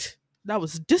disrespect. That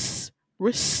was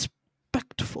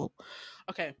disrespectful.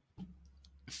 Okay,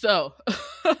 so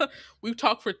we've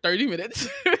talked for 30 minutes,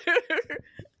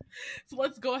 so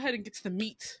let's go ahead and get to the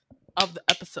meat of the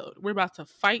episode. We're about to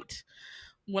fight.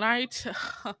 When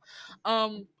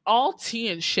all tea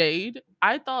and shade,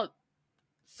 I thought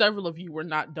several of you were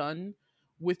not done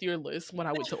with your list when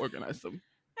I went to organize them.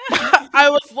 I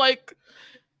was like,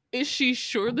 is she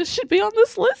sure this should be on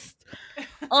this list?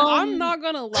 I'm not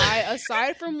gonna lie.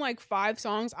 Aside from like 5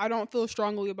 songs, I don't feel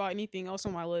strongly about anything else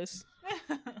on my list.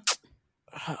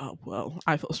 Well,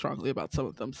 I feel strongly about some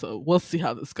of them, so we'll see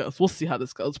how this goes.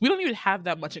 We don't even have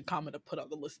that much in common to put on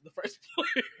the list in the first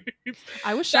place.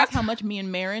 I was shocked how much me and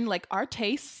Marin, like, our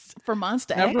tastes for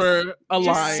Monsta X Never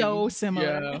aligned. so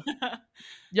similar. Yeah.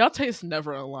 Y'all tastes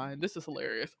never align. This is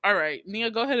hilarious. All right, Nia,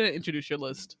 go ahead and introduce your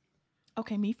list.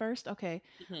 Okay, me first. Okay.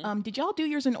 Mhm. Did y'all do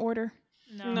yours in order?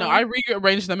 No, I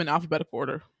rearranged them in alphabetical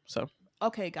order. So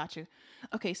Okay, got you.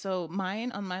 Okay, so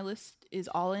mine on my list is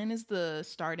All In is the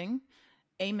starting.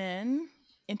 Amen,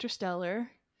 Interstellar,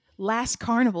 Last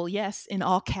Carnival, yes, in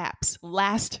all caps.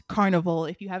 Last Carnival.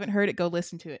 If you haven't heard it, go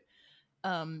listen to it.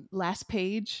 Last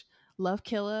Page, Love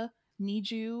Killa, Need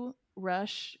You,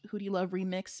 Rush, Who Do You Love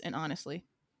Remix, and Honestly.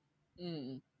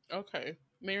 okay,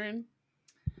 Marin.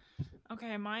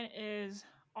 Okay, mine is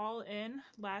All In,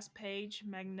 Last Page,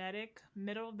 Magnetic,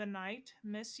 Middle of the Night,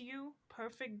 Miss You,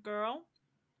 Perfect Girl,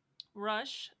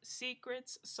 Rush,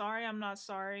 Secrets, Sorry I'm Not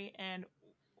Sorry, and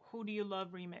Who Do You Love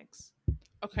Remix.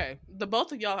 Okay, the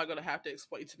both of y'all are gonna have to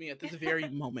explain to me at this very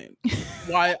moment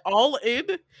why All In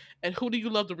and Who Do You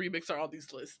Love the Remix are on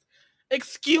these lists.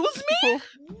 Excuse me?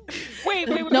 Wait.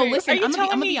 No, listen, Are you I'm telling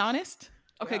gonna me? be honest.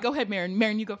 Okay, Yeah. go ahead, Marin.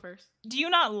 Marin, you go first. Do you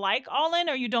not like All In,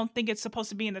 or you don't think it's supposed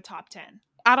to be in the top 10?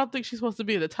 I don't think she's supposed to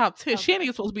be in the top 10. She ain't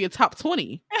even supposed to be in top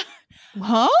 20.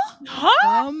 Huh?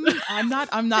 Huh? I'm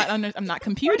not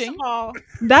computing. First of all,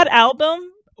 that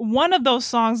album, one of those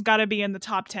songs got to be in the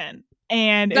top 10,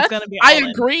 and it's gonna be. I All In.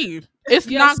 agree. It's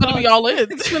Yeah, not gonna be All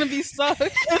In. It's gonna be stuck. The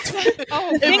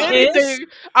If thing anything,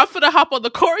 I'm finna hop on the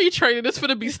Corey train and it's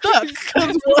finna be stuck.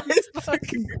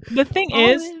 The thing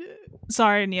is,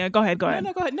 sorry, Nia, go ahead.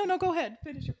 No, go ahead. No, go ahead.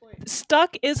 Finish your point.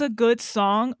 Stuck is a good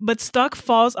song, but Stuck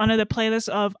falls under the playlist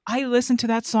of I listened to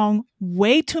that song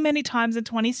way too many times in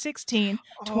 2016,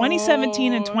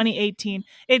 2017, and 2018.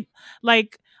 It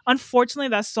like unfortunately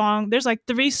that song, there's like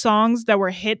 3 songs that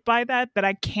were hit by that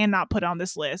I cannot put on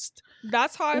this list.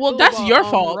 That's how I Well, feel that's about, your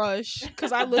fault. Rush,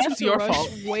 because I listened That's to your Rush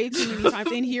fault. way too many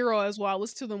times, and Hero as well. I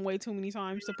listened to them way too many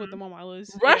times to put them on my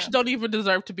list. Rush don't even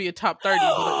deserve to be a top 30,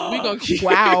 but we gonna keep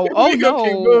Wow. Oh we gonna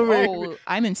keep moving. no. Oh,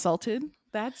 I'm insulted.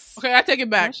 That's Okay, I take it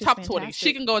back. Rush is Top 20. She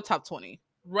fantastic. can go in top 20.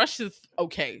 Rush is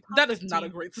okay. Top That is not a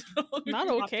 15. great song. Not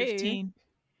Top okay. 15.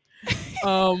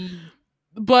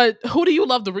 But Who Do You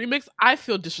Love the remix? I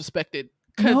feel disrespected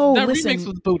because No, that listen. remix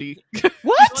was booty.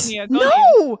 What? Go, Nia, go,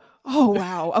 No. Oh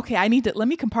wow. Okay, let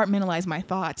me compartmentalize my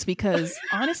thoughts because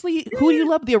honestly, Who Do You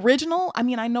Love the original? I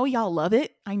mean, I know y'all love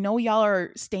it. I know y'all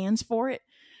are stands for it.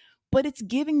 But it's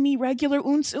giving me regular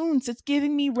oons oons. It's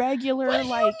giving me regular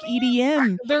like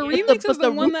EDM. The But remix but is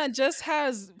the one that just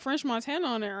has French Montana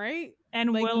on it, right?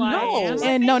 And Like, Will I no. Am.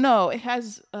 And no, it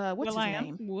has what's Will his I Am?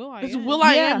 name? Will I It's Am? Will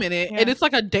I Yeah. Am in it, Yeah. and it's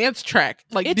like a dance track.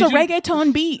 Like It's did a you-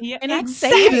 reggaeton beat, Yeah, and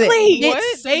exactly. it saves it. What?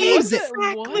 It saves it.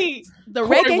 Exactly. The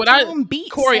Corey, what I- reggaeton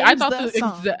beat. Corey, I saves thought the the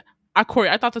song. Corey,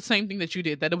 I thought the same thing that you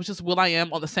did. That it was just Will I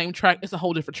Am on the same track. It's a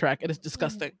whole different track, and it's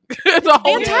disgusting. It's a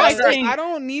whole different Fantastic. track. I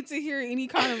don't need to hear any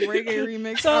kind of reggae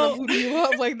remix So- out of Who Do You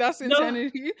Love. Like, that's No.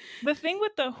 insanity. The thing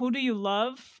with the Who Do You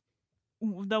Love,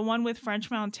 the one with French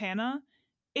Montana,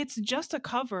 it's just a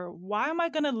cover. Why am I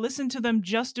gonna listen to them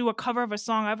just do a cover of a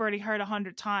song I've already heard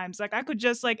 100 times? Like I could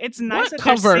just like it's nice What that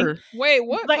they're cover? Wait,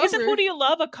 what? like isn't cover? Who Do You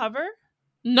Love a cover?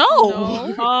 No.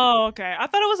 No. Oh, okay. I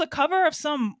thought it was a cover of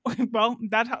some. Well,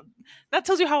 that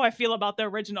tells you how I feel about the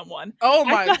original one. Oh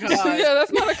my thought- god. Yeah,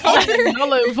 that's not a Oh, cover.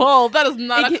 null and void. That is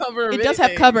not It- a cover. Of It does have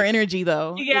anything. cover energy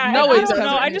though. Yeah, No, I it don't know. doesn't.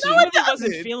 I just No, really it wasn't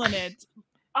doesn't. feeling it.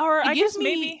 Or It I gives guess me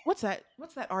maybe what's that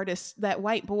artist, that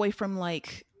white boy from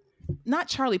like not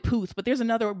Charlie Puth, but there's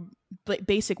another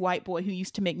basic white boy who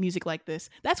used to make music like this.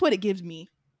 That's what it gives me.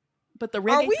 But the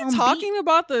reggaeton Are we beat- talking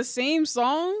about the same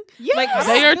song? Yes. Like, I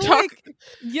They don't are feel talking. like-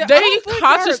 yeah, I They don't feel like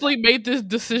consciously made this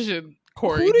decision,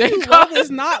 Corey. Who Do They You con- Love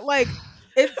is not like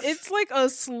it's like a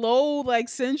slow, like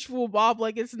sensual bop.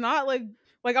 Like it's not like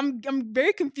I'm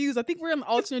very confused. I think we're in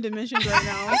alternate dimensions right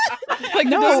now. Like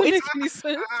No, no, doesn't it's- make any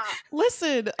sense.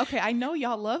 Listen, okay, I know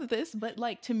y'all love this, but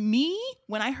like to me,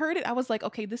 when I heard it, I was like,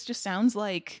 okay, this just sounds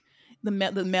like the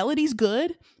melody's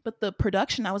good, but the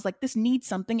production, I was like, this needs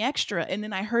something extra. And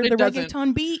then I heard It the doesn't.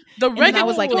 reggaeton beat, The and then reggae I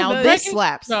was like, no, now the this reggae-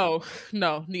 slaps. No,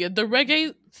 Nia. The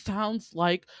reggae sounds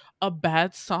like a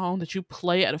bad song that you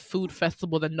play at a food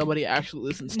festival that nobody actually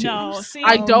listens to. no. See,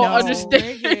 I don't no.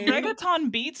 understand. Reggae. reggaeton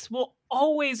beats will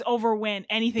always overwin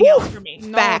anything else for me.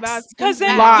 No, Facts. that's Because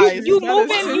then Lies. you That move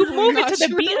is in, you simply move not into the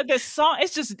true. beat of this song.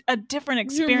 It's just a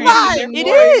different You're experience. lying. It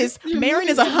Boys. is. You're Marin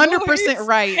is losing 100% boys.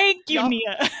 right. Thank you, Y'all-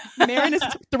 Nia. Marin is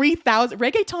 3,000.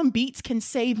 Reggaeton beats can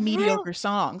save mediocre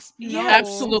songs. No.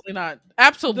 Absolutely not.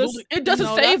 Absolutely. It doesn't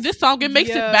no, save that's- this song. It makes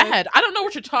it yeah. bad. I don't know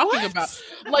what you're talking What? about.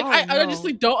 Like, Oh, I no.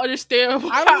 honestly don't understand.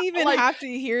 I don't even like, have to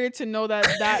hear it to know that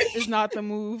that is not the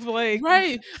move. Like,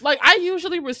 right. Like, I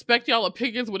usually respect y'all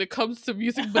opinions when it comes to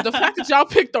music, but the fact that y'all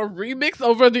picked a remix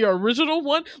over the original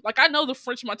one, like, I know the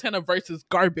French Montana verse is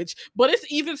garbage, but it's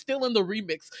even still in the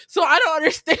remix. So I don't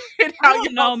understand how I don't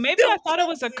y'all know. Maybe I still thought it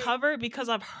was a choose it. cover because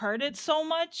I've heard it so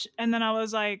much, and then I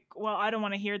was like, "Well, I don't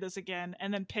want to hear this again,"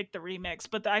 and then pick the remix.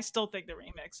 But I still think the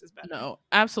remix is better. No,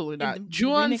 absolutely not. the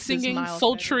Juan remix is singing miles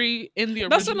sultry in the original.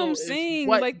 that's what I'm is saying.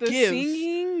 what Like the gives.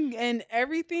 singing and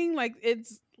everything. Like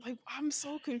it's like I'm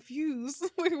so confused.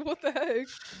 Like what the heck?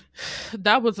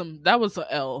 That was a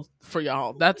L for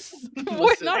y'all. That's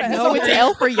What? Not a No, L. it's an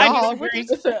L for y'all. disagree.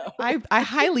 It's a L. I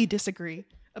highly disagree.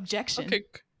 Objection. Okay,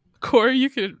 Corey, you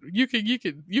can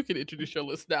introduce your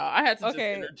list now. I had to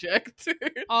Okay. just interject.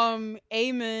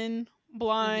 Amen,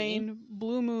 Blind,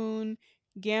 Blue Moon,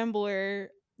 Gambler,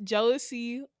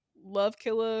 Jealousy, Love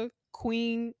Killer,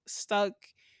 Queen, Stuck,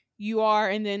 You Are,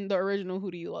 and then the original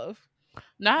Who Do You Love?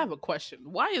 Now I have a question.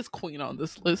 Why is Queen on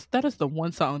this list? That is the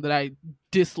one song that I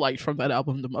disliked from that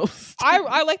album the most.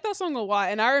 I like that song a lot,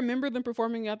 and I remember them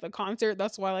performing at the concert.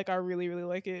 That's why like I really really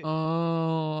like it.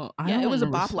 Oh, I Yeah, it don't was a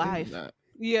remember bop seeing live. that.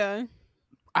 Yeah.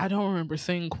 I don't remember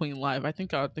seeing Queen live. I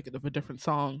think I was thinking of a different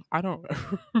song. I don't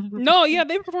remember. No, yeah,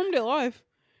 they performed it live.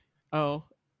 Oh,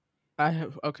 I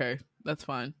have. Okay, that's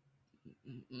fine.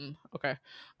 Okay,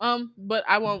 but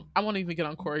I won't even get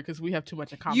on Corey because we have too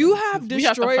much in common. You have 'cause we to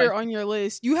Destroyer fight. on your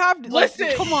list. You have like,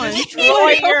 Listen, come on,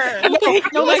 Destroyer.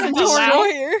 No, like listen,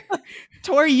 Destroyer.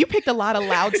 Tori, you picked a lot of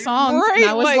loud songs. Right, and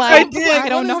I was like, like, I did. I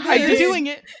don't What know is how you're this? doing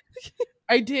it.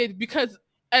 I did because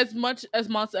as much as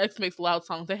Monster X makes loud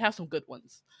songs, they have some good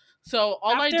ones. So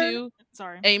all I After- do,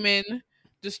 Sorry. Amen,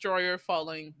 Destroyer,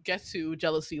 Falling, Guess Who,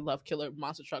 Jealousy, Love Killer,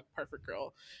 Monster Truck, Perfect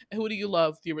Girl, and Who Do You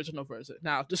Love? The original version.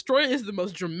 Now, Destroyer is the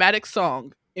most dramatic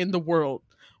song in the world,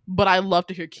 but I love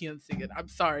to hear Kian sing it. I'm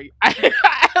sorry,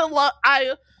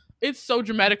 it's so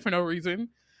dramatic for no reason,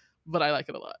 but I like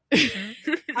it a lot.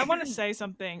 I want to say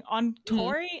something on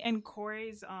Tori and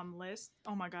Corey's list.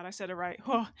 Oh my god, I said it right.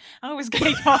 Oh, I always get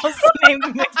y'all's names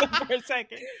mixed up for a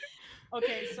second.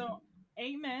 Okay, so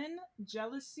Amen,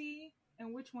 Jealousy,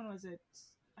 and which one was it?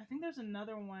 I think there's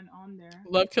another one on there.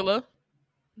 Love Killer.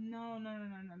 No.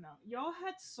 Y'all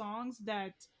had songs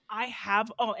that I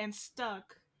have. Oh, and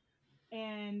Stuck.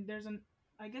 And there's an.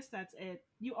 I guess that's it.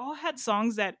 You all had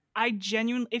songs that I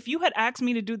genuinely, if you had asked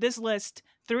me to do this list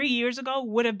 3 years ago,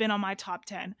 would have been on my top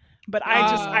 10. But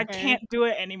I okay. can't do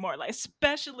it anymore. Like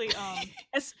especially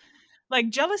it's like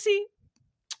Jealousy.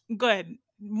 Good,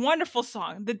 wonderful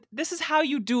song. This is how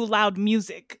you do loud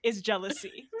music. Is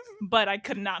Jealousy, but I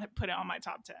could not have put it on my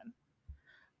top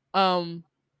 10.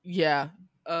 Yeah.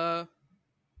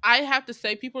 I have to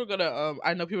say, people are gonna.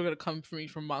 I know people are gonna come for me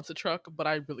from Monster Truck, but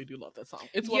I really do love that song.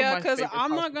 It's one Yeah, of my because favorite I'm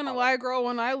songs not from gonna all lie, girl.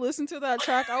 When I listened to that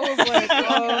track, I was like,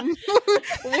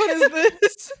 what is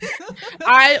this?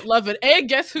 I love it. And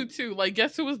Guess Who too. Like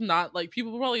Guess Who is not like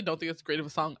people probably don't think it's great of a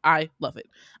song. I love it.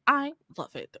 I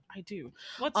love it. I do.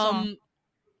 What song?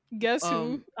 Guess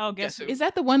who? Oh, Guess Who? Is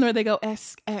that the one where they go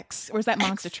SX, or is that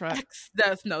Monster Truck?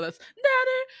 That's Daddy,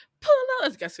 pull out.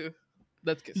 That's Guess Who.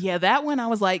 That's Guess Who. Yeah, that one I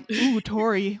was like, ooh,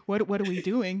 Tori, what are we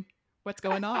doing? What's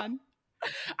going on?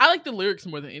 I like the lyrics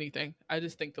more than anything. I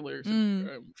just think the lyrics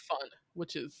are fun,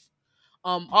 which is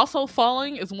also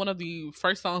Falling is one of the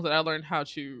first songs that I learned how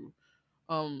to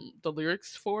the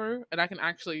lyrics for, and I can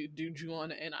actually do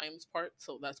Juon and Iam's part,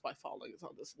 so that's why Falling is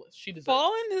on this list. She deserves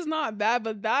Fallen is not bad,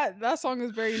 but that song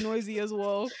is very noisy as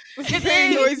well. It's It very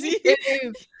is. noisy. It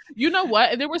is. You know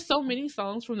what? There were so many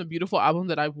songs from the Beautiful album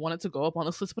that I wanted to go up on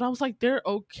this list, but I was like, they're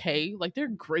okay. Like, they're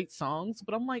great songs,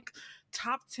 but I'm like,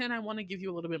 top 10, I want to give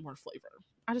you a little bit more flavor.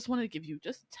 I just wanted to give you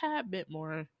just a tad bit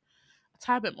more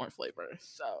flavor.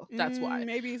 So that's why.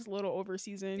 Maybe it's a little over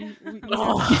seasoned.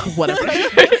 Whatever.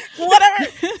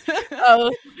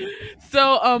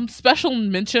 So special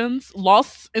mentions.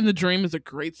 Lost in the Dream is a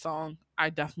great song. I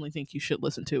definitely think you should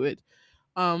listen to it.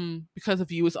 Because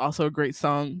of You is also a great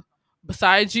song.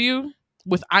 Besides You,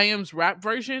 with Iam's rap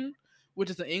version, which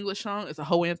is an English song, it's a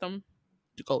hoe anthem.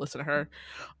 You go listen to her.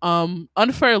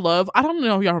 Unfair Love. I don't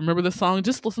know if y'all remember this song.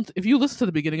 Just if you listen to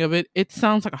the beginning of it, it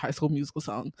sounds like a High School Musical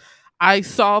song. I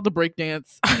saw the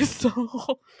breakdance. I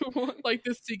saw like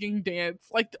the singing dance.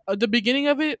 Like the beginning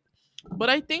of it But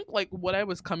I think like what I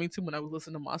was coming to when I was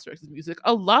listening to Monster X's music,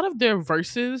 a lot of their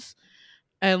verses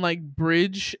and like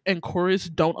bridge and chorus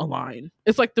don't align.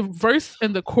 It's like the verse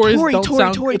and the chorus don't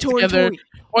sound good together,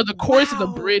 or the chorus and the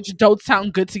bridge don't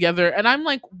sound good together. And I'm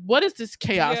like, what is this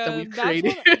chaos that we've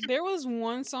created? There was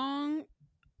one song,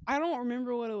 I don't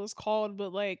remember what it was called,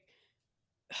 but like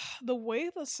the way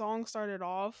the song started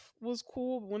off was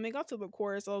cool, but when they got to the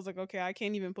chorus, I was like, okay, I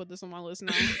can't even put this on my list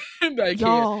now.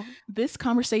 Y'all, this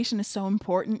conversation is so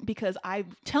important because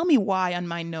tell me why on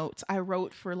my notes I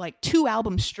wrote for like 2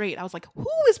 albums straight. I was like, who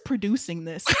is producing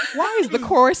this? Why is the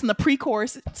chorus and the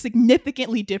pre-chorus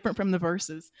significantly different from the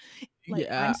verses? Like,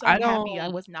 yeah, I'm so happy I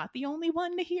was not the only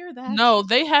one to hear that. No,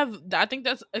 they have. I think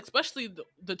that's especially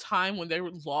the time when they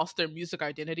lost their music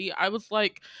identity. I was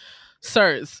like,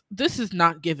 sirs, this is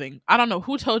not giving. I don't know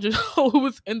who told you who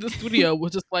was in the studio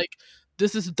was just like,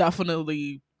 this is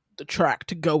definitely the track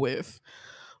to go with.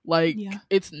 Like,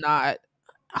 it's not.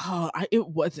 It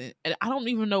wasn't. And I don't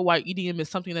even know why EDM is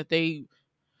something that they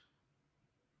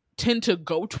tend to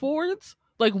go towards.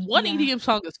 Like, one EDM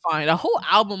song is fine. A whole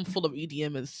album full of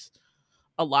EDM is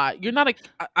a lot. You're not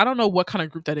I don't know what kind of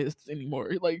group that is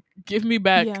anymore. Like, give me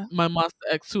back my Monster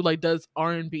X who like does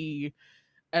R&B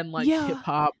and like hip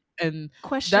hop. And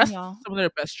that's y'all. Some of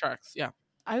their best tracks. Yeah.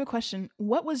 I have a question.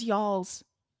 What was y'all's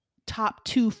top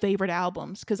 2 favorite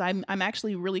albums? Because I'm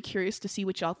actually really curious to see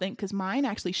what y'all think, because mine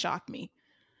actually shocked me.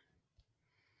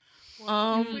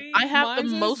 I have the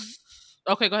most.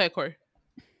 Okay, go ahead, Corey.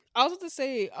 I was about to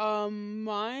say,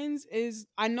 mine's is,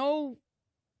 I know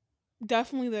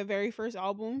definitely the very first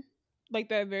album, like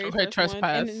that very first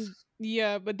Trespass. One.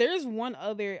 Yeah, but there's one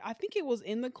other. I think it was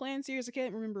in the Clan series. I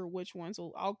can't remember which one,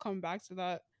 so I'll come back to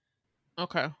that.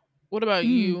 Okay. What about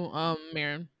you,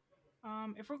 Maren?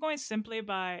 If we're going simply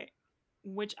by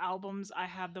which albums I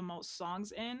have the most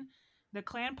songs in, the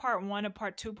Clan Part 1 and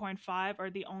Part 2.5 are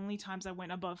the only times I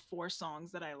went above 4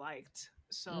 songs that I liked.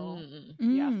 So,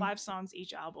 5 songs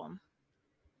each album.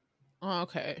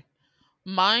 Okay.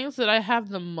 Mines that I have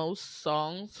the most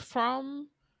songs from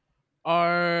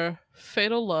are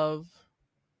Fatal Love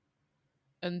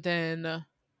and then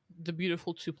The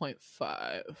Beautiful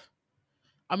 2.5.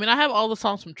 I mean, I have all the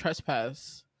songs from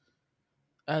Trespass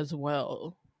as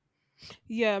well.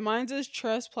 Yeah, mine's is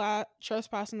Trespass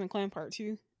and the Clan Part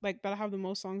 2. Like, that I have the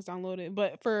most songs downloaded.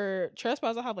 But for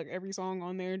Trespass, I have like every song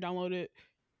on there downloaded.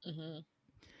 Mm-hmm.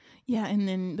 Yeah, and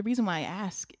then the reason why I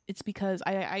ask, it's because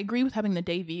I agree with having the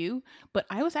debut, but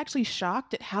I was actually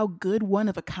shocked at how good One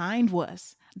of a Kind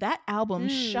was. That album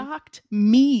shocked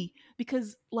me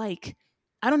because, like,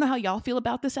 I don't know how y'all feel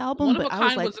about this album, but I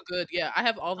was like, was good. Yeah, I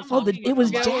have all the songs. It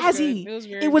was jazzy.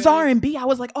 It was R&B. I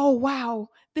was like, oh wow,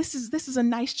 this is a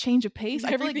nice change of pace.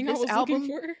 Everything I feel like this album,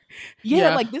 for.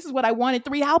 Yeah, like this is what I wanted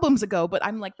 3 albums ago. But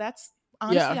I'm like, that's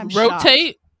honestly, I'm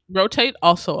shocked. Rotate,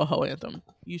 also a whole anthem.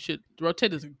 You should.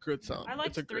 Rotate is a good song. I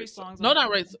liked 3 songs. No,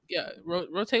 not right. Yeah,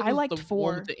 Rotate. I liked the 4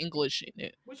 one with the English in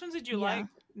it. Which ones did you like,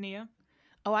 Nia?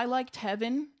 Oh, I liked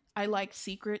Heaven. I liked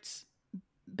Secrets.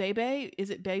 Bebe, is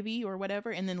it Baby or whatever?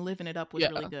 And then Living It Up was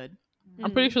really good.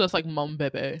 I'm pretty sure that's like Mom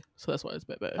Bebe, so that's why it's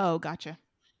Bebe. Oh, gotcha.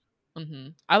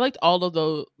 I liked all of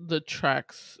the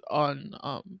tracks on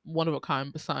One of a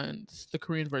Kind besides the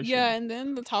Korean version. Yeah, and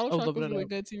then the title track was really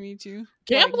good to me too.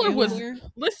 Gambler was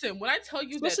listen when I tell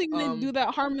you especially that, when they do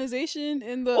that harmonization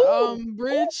in the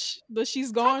bridge, the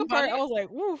She's Gone part. I was like,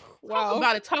 ooh, wow.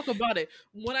 Talk about it.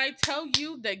 When I tell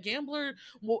you that Gambler,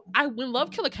 when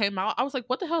Love Killer came out, I was like,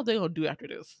 what the hell are they gonna do after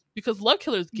this? Because Love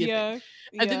Killer is giving.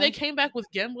 And then they came back with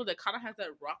Gambler that kind of has that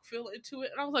rock feel into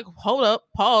it, and I was like, hold up,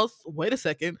 pause, wait a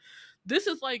second. This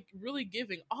is like really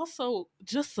giving. Also,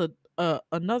 just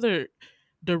another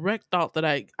direct thought that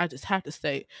I just have to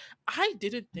say. I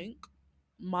didn't think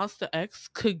Monster X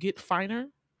could get finer.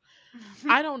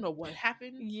 I don't know what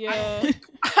happened. Yeah.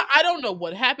 I don't know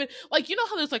what happened. Like, you know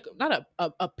how there's like not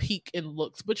a peak in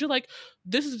looks, but you're like,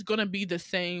 this is gonna be the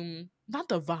same, not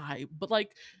the vibe, but like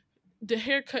the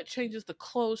haircut changes, the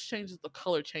clothes changes, the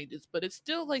color changes, but it's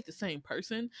still like the same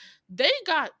person. They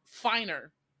got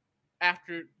finer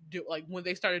after when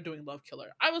they started doing Love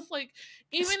Killer. I was like,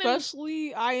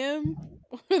 especially I Am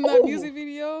in that music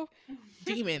video.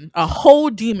 Demon. A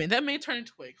whole demon. That man turned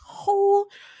into a whole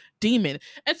demon.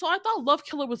 And so I thought Love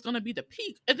Killer was gonna be the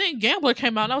peak. And then Gambler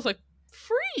came out and I was like,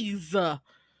 freeze.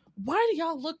 Why do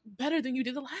y'all look better than you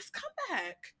did the last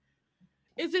comeback?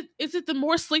 Is it the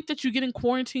more sleep that you get in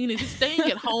quarantine? Is it staying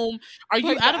at home? Are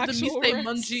you out of the Mise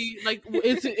Munji? Like,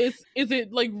 is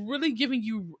it like really giving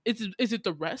you? Is it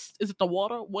the rest? Is it the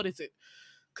water? What is it?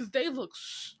 Because they look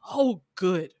so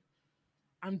good.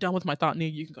 I'm done with my thought, Nia.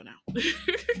 You can go now.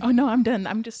 Oh no, I'm done.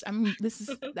 I'm just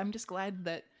glad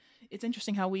that it's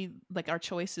interesting how we like our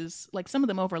choices. Like some of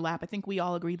them overlap. I think we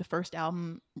all agree the first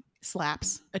album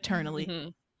slaps eternally. Mm-hmm.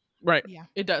 Right. Yeah.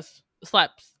 It does. It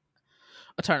slaps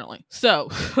eternally. So,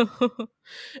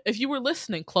 if you were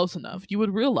listening close enough, you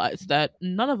would realize that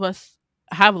none of us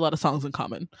have a lot of songs in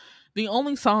common. The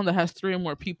only song that has 3 or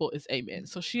more people is Amen.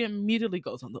 So she immediately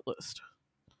goes on the list.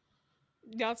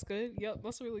 Yeah, that's good. Yep,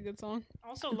 that's a really good song.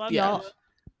 Also love Yeah. Killa.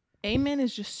 Amen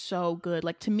is just so good.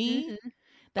 Like to me, Mhm.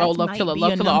 that Love might Killa. be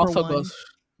Love a Killa number also one. goes.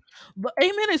 But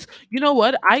Amen is, you know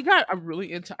what? I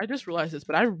just realized this,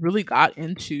 but I really got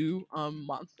into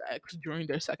Monster X during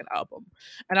their second album.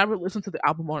 And I would listen to the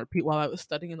album on repeat while I was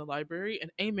studying in the library.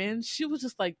 And Amen, she was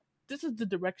just like, this is the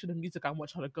direction of music I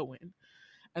want y'all to go in.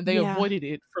 And they Yeah. avoided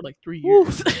it for like 3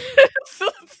 Oof. years.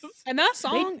 And that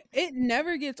song, it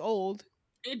never gets old.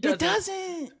 It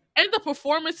doesn't. And the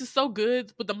performance is so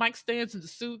good with the mic stands and the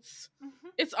suits. Mhm.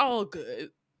 It's all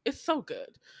good. It's so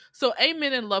good. So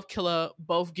Amen and Love Killa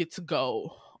both get to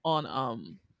go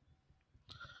on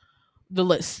the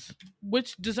list,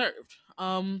 which deserved.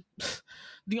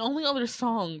 The only other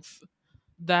songs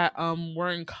that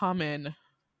were in common,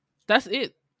 that's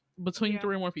it, between Yeah.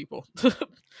 3 or more people.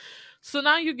 So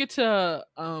now you get to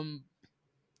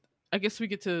I guess we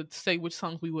get to say which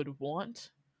songs we would want.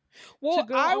 Well,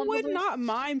 go I on the would list? not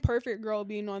mind Perfect Girl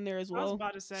being on there as I was well.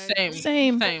 about to say.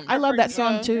 Same. I love that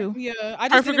song Yeah, too. Yeah, I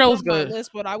Perfect just didn't Girl put is it on my good.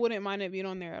 list, but I wouldn't mind it being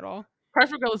on there at all.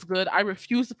 Perfect Girl is good. I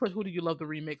refuse to put Who Do You Love the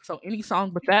remix. So any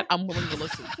song but that, I'm willing to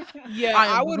listen. Yeah, I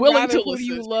am I would willing rather to Who Do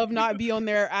You listen. Love not be on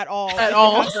there at all. At if it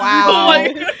all. has to be Wow.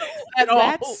 Like, on. at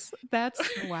all.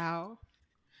 That's wow.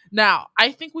 Now,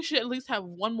 I think we should at least have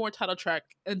one more title track,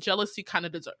 and Jealousy kind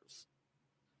of deserves.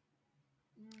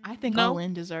 I think No. All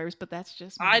In deserves, but that's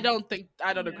just me. I don't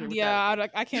agree with Yeah, that.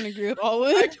 I can't agree with all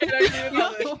of I it. can't agree with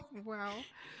all in. Wow.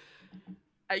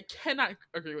 I cannot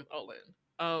agree with all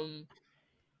in.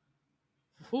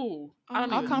 Who? I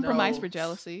don't I'll even compromise know. for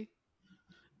Jealousy.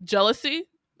 Jealousy?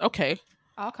 Okay.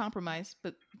 I'll compromise,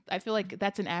 but I feel like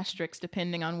that's an asterisk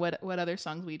depending on what other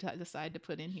songs we decide to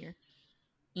put in here.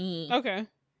 Okay.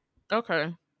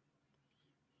 Okay.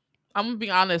 I'm gonna be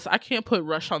honest. I can't put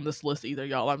Rush on this list either,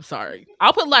 y'all. I'm sorry.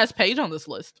 I'll put Last Page on this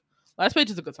list. Last Page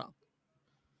is a good song.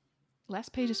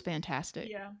 Last Page is fantastic.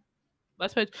 Yeah.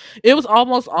 Last Page. It was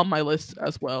almost on my list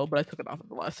as well, but I took it off at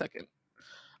the last second.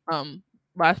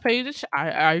 Last Page.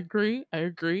 I agree.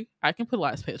 I can put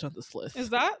Last Page on this list. Is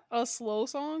that a slow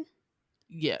song?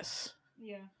 Yes.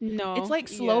 Yeah. No. It's like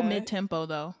slow Yeah. mid-tempo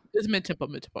though. It's mid-tempo.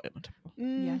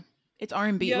 Mm, Yeah. It's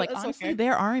R&B. Yeah, like that's honestly, okay.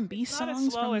 their R&B It's not songs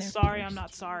as slow from as their Sorry, I'm first-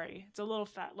 Not Sorry. It's a little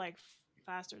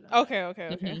faster than Okay.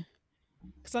 Mhm.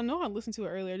 Because I know I listened to it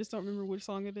earlier. I just don't remember which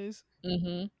song it is.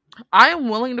 I am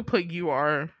willing to put You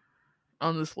Are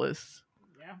on this list.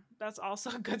 Yeah. That's also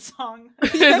a good song.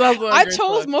 It's also a I great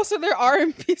chose song. most of their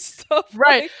R&B stuff.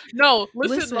 Right. like- No,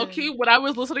 listen, Listen. low-key, when I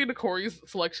was listening to Corey's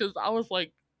selections, I was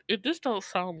like, it just don't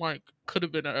sound like could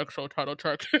have been an EXO title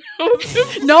track.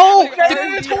 No,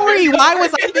 Like, Tori, why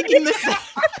was I thinking this?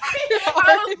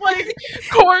 I was like,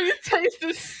 Corey's taste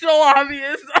is so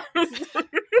obvious. I was like,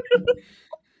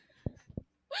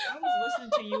 I was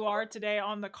listening to You Are today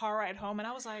on the car ride home, and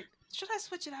I was like, should I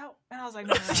switch it out? And I was like,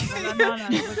 no.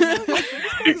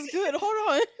 This is good. Hold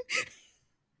on.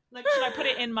 Like, should I put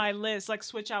it in my list? Like,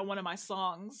 switch out one of my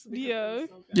songs? Because it Yeah. was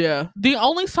so good. yeah. The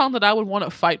only song that I would want to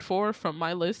fight for from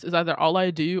my list is either All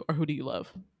I Do or Who Do You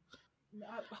Love.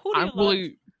 Who do you I'm love?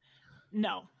 really.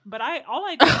 No, but all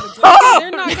I do is a good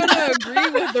They're not gonna agree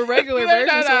with the regular They're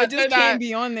version, so not, it just they're can't not.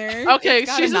 be on there. Okay,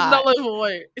 gotta she's just not. null and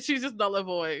void. She's just null and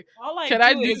void. All I Can do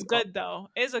I do- is good though.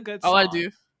 It's a good song. All I Do.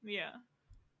 Yeah.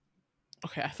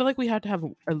 Okay, I feel like we have to have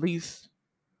at least.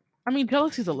 I mean,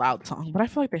 Jealousy's a loud song, but I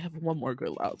feel like they have one more good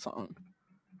loud song.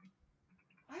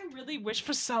 I really wish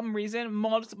for some reason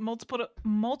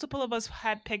multiple of us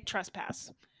had picked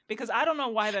Trespass. Because I don't know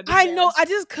why that I know. deserves- I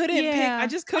just couldn't pick. Yeah. I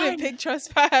just couldn't pick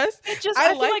Trespass. It just I I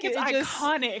feel like like it, it's it just-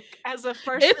 iconic as a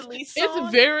first release song.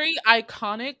 It's very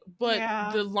iconic, but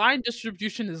Yeah. the line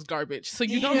distribution is garbage. So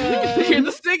you don't Yeah. get to hear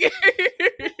the singing.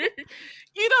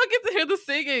 You don't get to hear the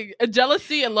singing. And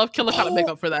Jealousy and Love Killer kind of make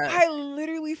up for that. I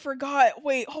literally forgot.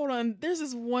 Wait, hold on. There's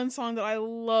this one song that I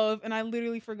love, and I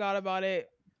literally forgot about it.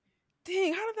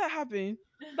 Dang, how did that happen?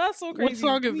 That's so crazy.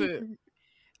 What song is We- it?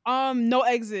 No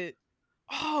Exit.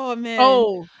 Oh man.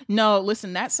 Oh, No,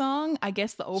 listen, that song, I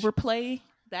guess the overplay,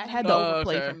 that had the Oh,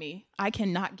 overplay okay. for me. I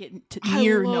cannot get to I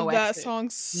near love No that Exit. song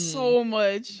so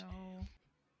much. No.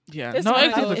 yeah. It's No,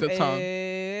 like, Exit's a good song.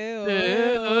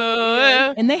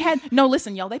 And they had no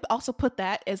listen, y'all. They also put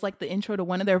that as like the intro to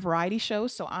one of their variety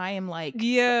shows. So I am like,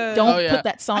 Yeah. don't Oh, yeah. put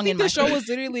that I song think in my the show was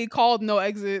literally called No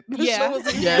Exit. The Yeah. show was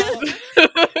literally Yes.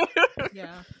 called-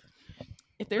 yeah.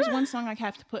 there's one song I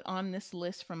have to put on this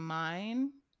list from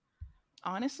mine,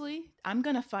 honestly, I'm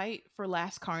gonna fight for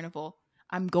Last Carnival.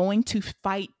 I'm going to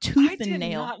fight tooth and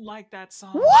nail. I did not like that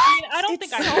song. What? I mean, I don't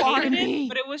It's think I so hated R&B. it,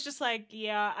 but it was just like,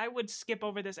 yeah, I would skip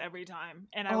over this every time,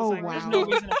 and I Oh, was like, there's wow. no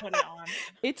reason to put it on.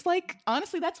 It's like,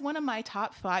 honestly, that's one of my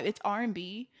top 5. It's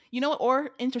R&B, you know, or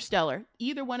Interstellar.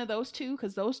 Either one of those two,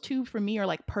 because those two for me are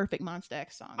like perfect Monsta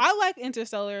X songs. I like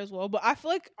Interstellar as well, but I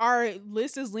feel like our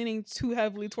list is leaning too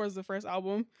heavily towards the first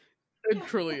album. It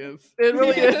truly is. It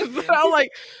really Yeah. is. I'm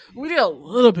like, we need a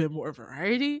little bit more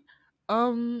variety.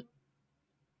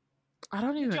 I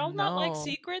don't even Did y'all not like know.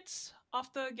 Secrets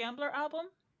off the Gambler album?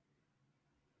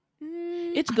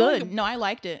 It's I don't good. even- No, I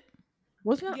liked it.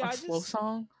 Wasn't that Yeah, a I slow just-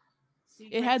 song?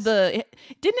 It had didn't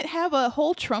it have a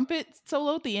whole trumpet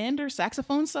solo at the end or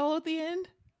saxophone solo at the end?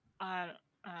 I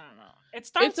don't know. It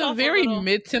starts It's a off very little,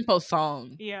 mid-tempo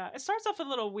song. Yeah, it starts off a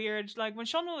little weird. Like when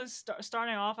Shona was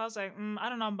starting off, I was like, I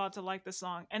don't know, I'm about to like this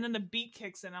song. And then the beat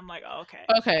kicks in. I'm like, oh, okay.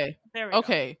 Okay, There we go.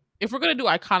 okay. If we're gonna do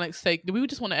iconic sake, do we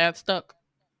just want to add Stuck?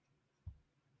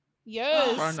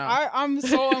 Yes, Or no? I'm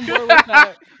so on board with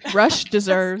that. Rush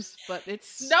deserves, but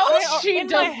it's No, she in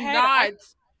my head,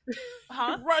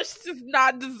 Huh? Rush does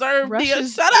not deserve Rush Nia.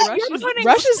 is- Shut up. Rush You're is- putting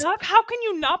Rush is- Stuck? How can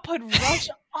you not put Rush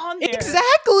on there?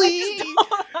 exactly.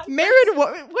 Marin,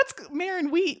 what's Marin?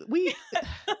 We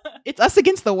it's us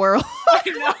against the world.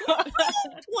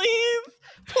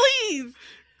 Please.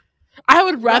 I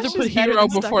would rather Rush put is better Hero than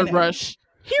Stuck before in It. Rush.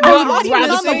 Hero's I not would even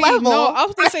rather on the say- level. No, I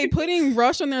was gonna say putting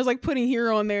Rush on there is like putting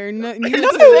Hero on there. No, No,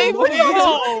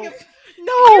 No.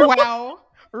 no, wow.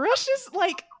 Rush is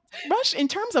like in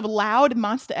terms of loud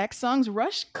Monsta X songs.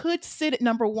 Rush could sit at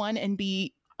number 1 and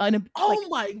be Oh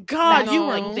my god, No. you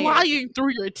are Like, lying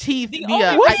through your teeth, The Nia.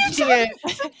 only- What I are you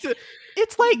can't.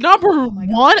 it's like Number my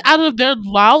God. 1 out of their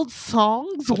loud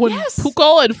songs when Yes.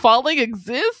 Puko and Falling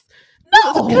exist?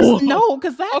 No.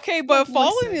 because that Okay, but Listen.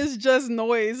 Falling is just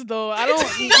noise, though. I don't.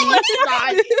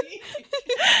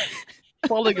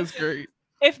 Falling is great.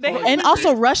 If they And had and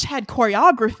also Rush had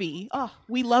choreography. Oh,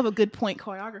 we love a good point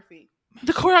choreography.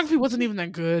 The choreography wasn't even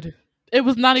that good. It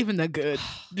was not even that good.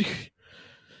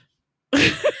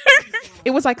 It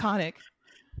was iconic.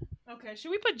 Okay, should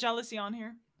we put Jealousy on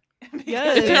here?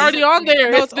 Yes. It's already on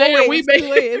there. No, It's there. wait, We it's made too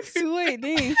late. It's too late.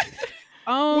 Dang.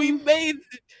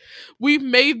 we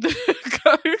made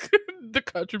the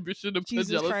contribution to put Jesus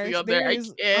jealousy Christ. on there. I I'm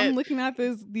can't. looking at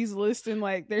these lists and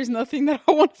like, there's nothing that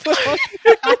I want to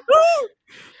put on.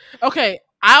 Okay,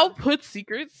 I'll put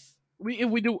Secrets. If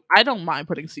we do, I don't mind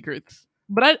putting Secrets,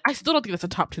 but I still don't think that's a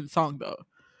top 10 song though.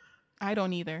 I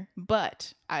don't either,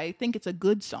 but I think it's a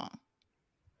good song.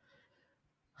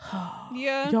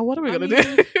 Yeah. Yo, what are we I gonna mean,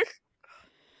 do?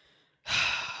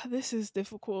 This is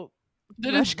difficult.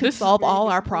 Rush could solve very all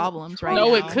our difficult. problems right no,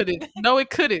 now. it couldn't. No, it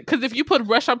couldn't. Because if you put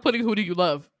Rush, I'm putting Who Do You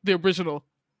Love, the original.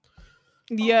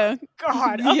 Yeah.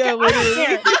 God, Yeah, okay, I don't literally.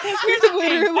 care. Because here's the thing.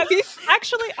 Literally.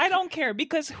 Actually, I don't care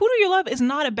because Who Do You Love is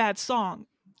not a bad song.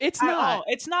 It's At not. all.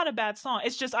 It's not a bad song.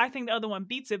 It's just I think the other one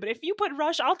beats it. But if you put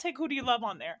Rush, I'll take Who Do You Love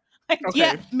on there. Like, Okay.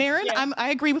 Yeah, Marin, Yeah.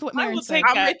 I agree with what I Marin will said. take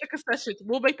I'll that. make the concession.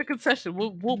 We'll make the concession.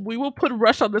 We will put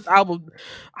Rush on this album.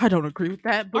 I don't agree with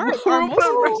that, but Our we'll most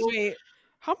put Rush. wait,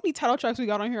 how many title tracks we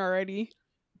got on here already?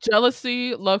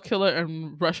 Jealousy, Love Killer,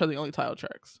 and Rush are the only title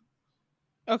tracks.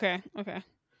 Okay.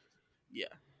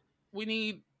 We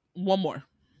need one more.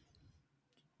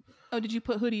 Oh, did you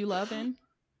put Who Do You Love in?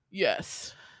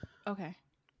 Yes. Okay.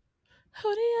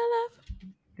 Who do you love?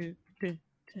 Is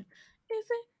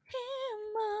it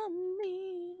him or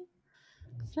me?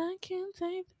 'Cause I can't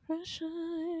take the pressure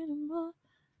anymore.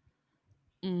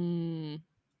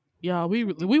 Yeah,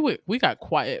 we got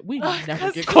quiet. We Ugh, never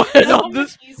 'cause get it's quiet so on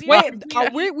this. much easier. Wait,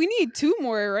 Yeah. we need 2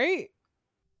 more, right?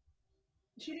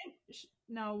 She didn't.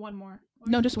 No, one more.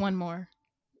 No, just one more.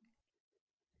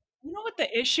 You know what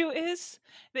the issue is?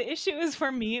 The issue is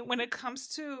for me when it comes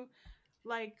to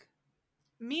like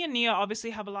me and Nia obviously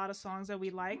have a lot of songs that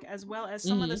we like, as well as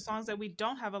some of the songs that we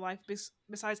don't have a like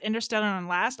besides Interstellar and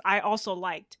Last. I also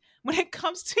liked. When it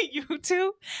comes to you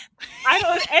two, I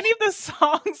don't any of the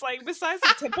songs like besides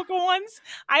the typical ones.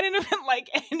 I didn't even like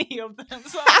any of them,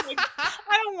 so I'm like,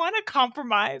 I don't want to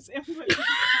compromise.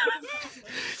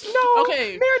 No,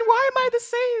 Okay. Marin, why am I the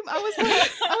same?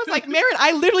 I was like, Marin,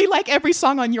 I literally like every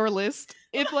song on your list.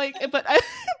 It's like, but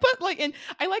and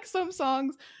I like some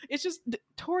songs. It's just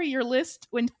Tori, your list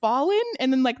when Fallen,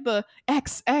 and then like the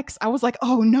XX. I was like,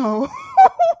 oh no,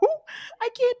 I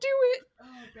can't do it. Oh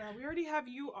god, we already have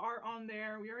You Are on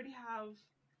there. We already have.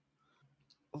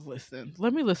 Listen,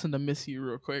 let me listen to Miss You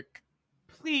real quick.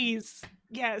 Please,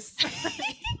 yes.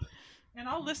 And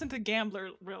I'll listen to Gambler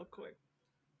real quick.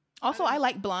 Also, I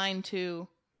like Blind too.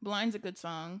 Blind's a good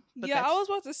song. But Yeah, I was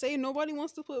about to say nobody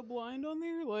wants to put Blind on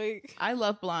there. Like, I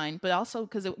love Blind, but also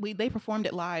because they performed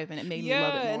it live and it made me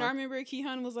love it more. And I remember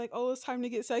Kihan was like, "Oh, it's time to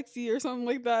get sexy" or something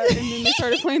like that, and then they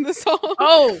started playing the song.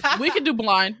 Oh, we could do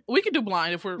Blind. We could do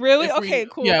Blind if we're really if okay.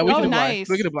 Cool. Yeah, we Oh, can do nice. Blind.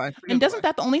 We can do Blind. And doesn't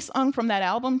that the only song from that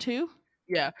album too?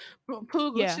 Yeah.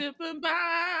 Yeah.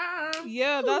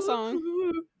 Yeah, that song.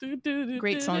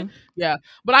 Great song. Yeah,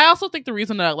 but I also think the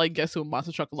reason that I like Guess Who and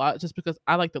Monster Truck a lot is just because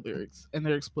I like the lyrics and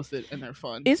they're explicit and they're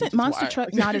fun. Isn't Monster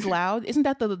Truck not as loud? Isn't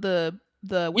that the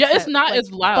what's yeah, it's that? not Like,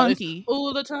 as loud. funky.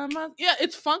 All the time. Yeah,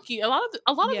 it's funky. A lot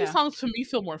of Yeah. these songs to me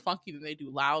feel more funky than they do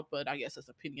loud, but I guess it's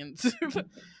opinions.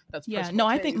 That's Yeah, personal no,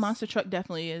 I think taste. Monster Truck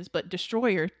definitely is, but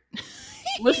Destroyer.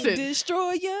 Listen,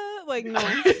 Destroyer. Like, no.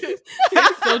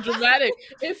 it's so dramatic.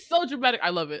 It's so dramatic. I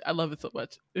love it. I love it so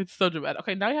much. It's so dramatic.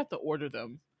 Okay, now you have to order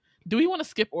them. Do we want to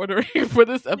skip ordering for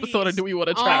this episode, or do we want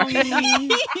to try?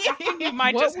 You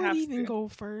might what just would have even to. go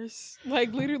first?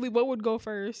 Like, literally, what would go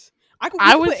first?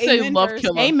 I would say Love first.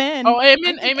 Killer. Amen. Oh, I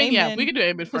Amen. think Amen. Yeah, Amen. we can do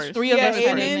Amen There's first. three of Yeah, us that are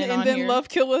Amen, Amen and on then here. Love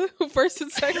Killer first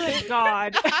and second. Oh,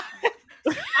 God.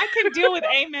 I can deal with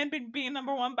Amen being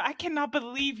number one, but I cannot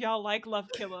believe y'all like Love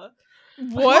Killer.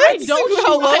 What? Why don't you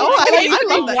Hello? like-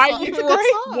 I love that Why song. you- It's a good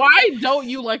right? song. Why don't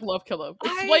you like Love Killer?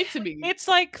 Explain to me. It's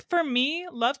like, for me,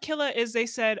 Love Killer is they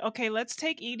said, okay, let's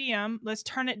take EDM, let's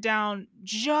turn it down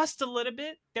just a little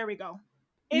bit. There we go.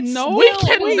 It's No, we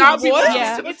still- cannot be what? listening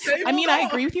Yeah. to the same I mean, I song.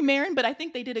 agree with you, Marin, but I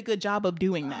think they did a good job of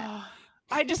doing that.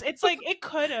 it's like, it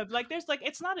could have. Like, there's like,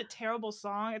 it's not a terrible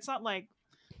song. It's not like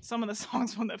some of the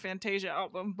songs from the Fantasia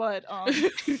album, but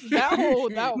that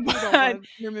we don't But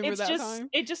remember it's that just time.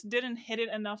 it just didn't hit it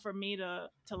enough for me to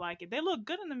like it. They look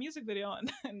good in the music video,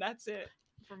 and that's it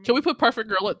for me. Can we put Perfect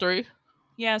Girl at 3?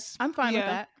 Yes. I'm fine with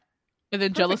Yeah. that. And then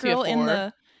Perfect Jealousy Girl at 4. in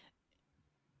the.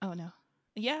 Oh no.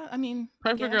 Yeah, I mean.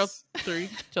 I Perfect Girl guess. 3.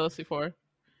 Jealousy 4.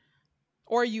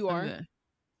 Or you are. And then-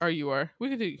 Or you are. We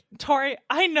could do. Tori,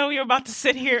 I know you're about to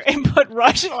sit here and put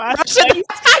Rush last Rush place,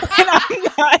 and I'm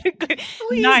not.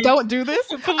 Please Nice. don't do this.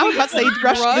 I was about to say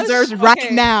Rush Rush? deserves right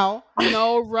Okay. now.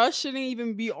 No, Rush shouldn't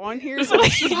even be on here. So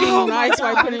she's being Oh my nice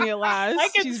by God. putting it last. I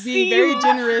can She's see being very you.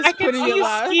 generous I can putting see it you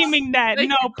last. scheming that. Thank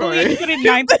No, you, please Corey. put it in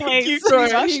ninth place. you, She's Corey.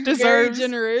 being Rush very deserves-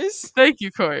 generous. Thank you,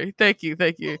 Corey. Thank you.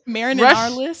 Thank you. Marin Rush- in our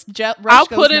list. Rush I'll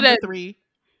goes put it number at- 3.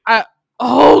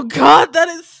 Oh, God. That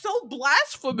is so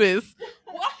blasphemous.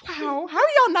 Wow, how are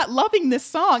y'all not loving this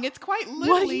song? It's quite do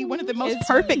literally you one of the mean? most It's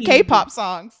perfect mean. K-pop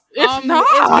songs. It's not.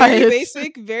 It's very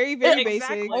basic, very very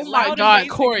Exactly. basic. Oh Loud my and God,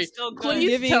 basic Corey, is still good. please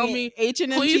Giving tell me- H&M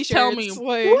please t-shirts. tell me-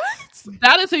 Like,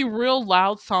 That is a real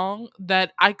loud song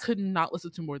that I could not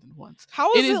listen to more than once.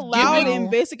 how is It it is loud giving-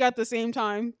 and basic at the same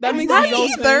time? That It's makes not no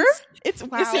either. sense. It's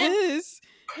wow. Yes, it is.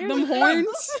 Here's Them the thing.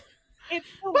 horns. It's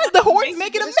so But loud the and horns basic,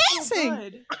 make it but it's still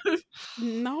amazing. good.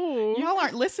 No. Y'all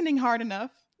aren't listening hard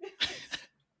enough.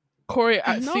 Corey,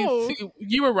 No. see,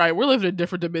 you were right. We're living in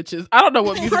different dimensions. I don't know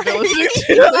what music they're Right. listening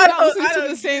We're to. not listening I to don't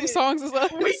the same get it. songs as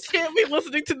us. We can't be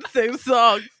listening to the same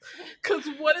songs. Because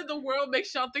what in the world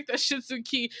makes y'all think that Shinsu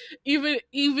Ki,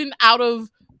 even out of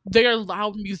their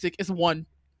loud music, is one?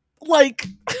 Like,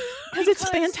 Because it's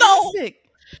Because- fantastic.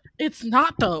 it's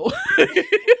not though.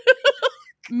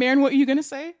 Marin, what are you gonna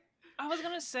say? I was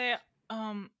gonna say,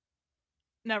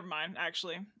 never mind.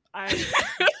 Actually,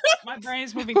 my brain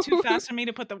is moving too fast for me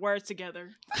to put the words together.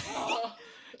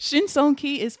 Shin Song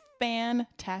Ki is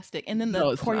fantastic, and then the No,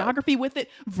 it's not. choreography with it,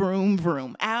 vroom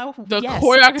vroom. Ow, The yes,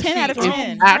 choreography 10 out of is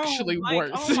 10. actually Like,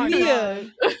 worse. oh my Yeah.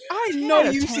 God. I 10 know out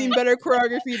of you've 10. seen better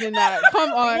choreography than that.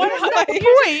 Come on. What is Like, the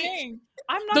point?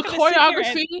 I'm not The gonna sit here and-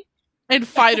 choreography and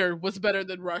Fighter was better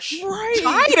than Rush. right.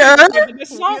 Fighter. The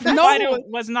song for No. Fighter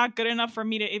was not good enough for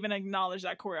me to even acknowledge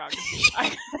that choreography.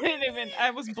 I didn't even.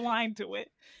 I was blind to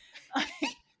it.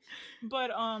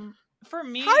 But for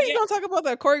me, How are you gonna talk about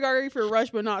that choreography for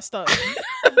Rush but not Stuck?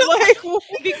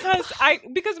 Like,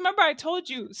 because remember I told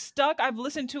you Stuck. I've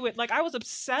listened to it. Like I was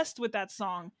obsessed with that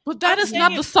song. But that I'm is not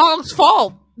saying- the song's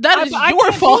fault. That is I your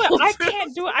can't fault. do it. I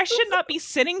can't do it. I should not be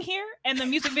sitting here, and the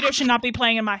music video should not be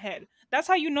playing in my head. That's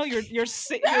how you know you're yeah, I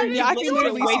listening can to it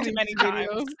literally way see too the many music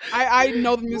video. times. I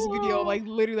know the music video. Like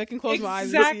literally, I can close my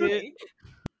eyes and see it. Exactly.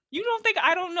 You don't think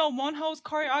I don't know Wonho's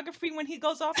choreography when he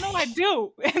goes off? No, I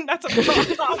do, and that's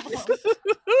a problem.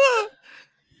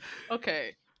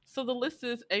 Okay, so the list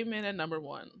is Amen at number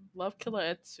 1, Love Killer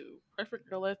at 2, Perfect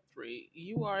Girl at 3,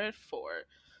 You Are at 4,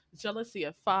 Jealousy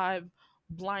at 5,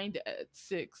 Blind at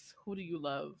 6, Who Do You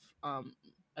Love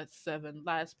at 7,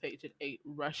 Last Page at 8,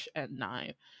 Rush at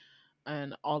 9,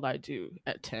 and All I Do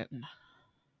at 10.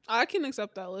 I can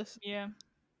accept that list. Yeah.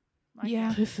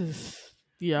 Yeah. This is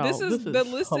Yo, the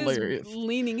list hilarious. is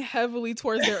leaning heavily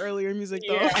towards their earlier music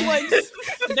though. Yeah. Like,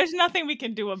 There's nothing we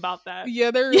can do about that. yeah,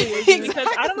 there really is. Because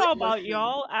I don't know about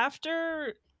y'all,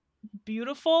 after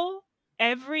Beautiful,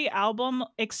 every album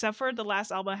except for the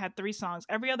last album had 3 songs.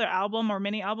 Every other album or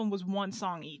mini album was 1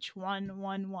 song each. One.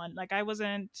 Like I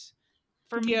wasn't.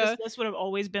 For me, Yeah. this list would have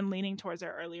always been leaning towards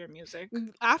their earlier music.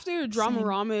 After Same.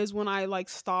 Dramarama is when I like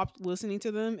stopped listening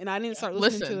to them, and I didn't start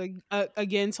listening to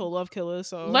again till Love Killer.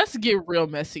 So Let's get real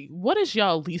messy. What is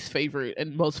y'all least favorite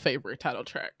and most favorite title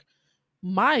track?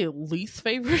 My least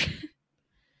favorite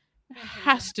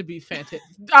has to be Fantasia.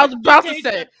 I was about to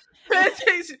say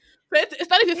Fantasia. It's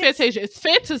not even Fantasia. It's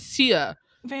Fantasia.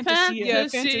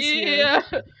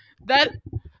 Fantasia. That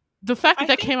the fact that I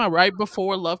that think- came out right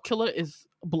before Love Killer is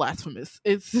blasphemous.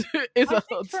 It's I a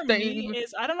think for stain. me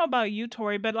is I don't know about you,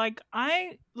 Tori, but like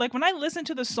when I listen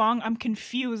to the song, I'm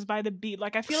confused by the beat.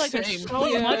 Like I feel like Same. there's so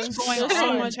yeah, much going there's so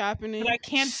on much happening. that I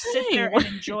can't sit there Same.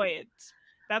 and enjoy it.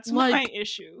 That's Like, my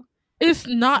issue. It's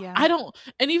not. Yeah. I don't.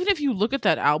 And even if you look at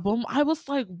that album, I was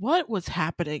like, what was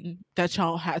happening that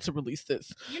y'all had to release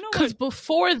this? You know Because what?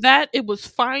 before that, it was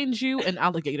Find You and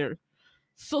Alligator.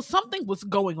 So something was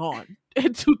going on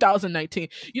in 2019.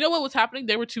 You know what was happening?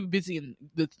 They were too busy in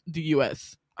the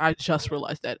US. I just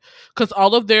realized that. Because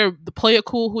all of the Play It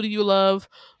Cool, Who Do You Love,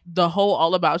 the whole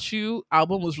All About You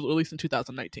album was released in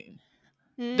 2019.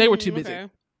 They were too busy. Okay.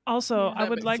 Also, Yeah, I that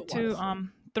would makes like a lot of to sense.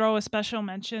 throw a special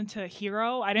mention to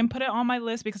Hero. I didn't put it on my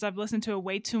list because I've listened to it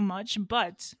way too much,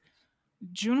 but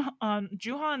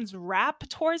Juhan's rap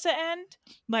towards the end,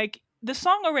 like the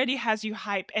song already has you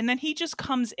hype, and then he just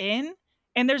comes in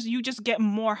and you just get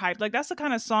more hype. Like that's the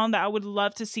kind of song that I would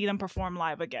love to see them perform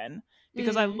live again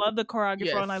because I love the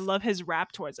choreographer and I Yes. love his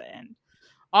rap towards the end.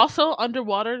 Also,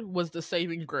 Underwater was the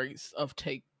saving grace of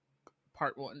Take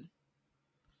Part 1.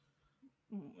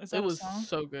 Is that It a was song?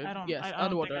 so good. I don't. Yes, I don't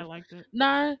Underwater. think I liked it.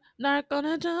 Not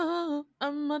gonna jump.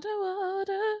 I'm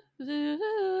underwater.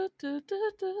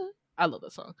 I love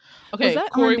that song. Okay, Was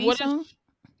that Corey, R&B what is? song?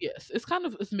 Yes,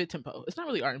 it's mid tempo. It's not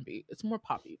really R&B. It's more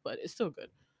poppy, but it's still good.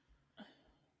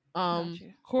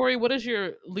 Gotcha. Corey, what is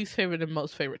your least favorite and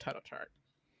most favorite title track?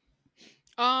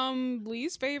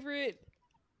 Least favorite.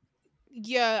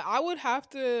 Yeah, I would have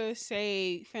to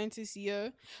say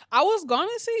Fantasia. I was gonna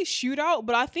say Shootout,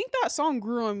 but I think that song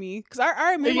grew on me because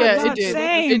I remember. Yeah, listening it did. to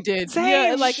Same. It did. Same.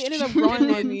 Yeah, it ended up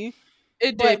growing on me.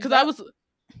 It But did because I that- was.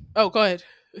 Oh, go ahead.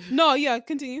 No, yeah,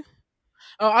 continue.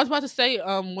 Oh, I was about to say,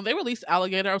 when they released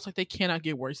Alligator, I was like, they cannot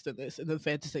get worse than this. And then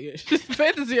Fantasia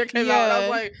came out, and I was Yeah.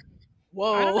 like,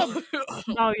 I don't whoa.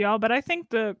 Oh, y'all, but I think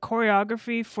the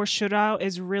choreography for Shootout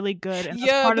is really good, and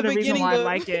that's Yeah, part of the the reason beginning, why I the-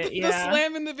 like it. The Yeah,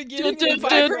 slam in the beginning. and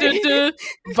vibrate.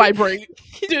 Vibrate.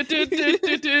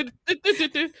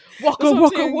 Waka what I'm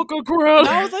waka saying. waka girl. And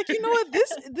I was like, you know what?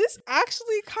 This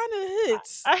actually kind of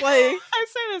hits. Like, I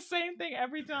say the same thing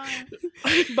every time.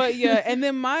 but yeah, and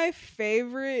then my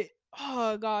favorite.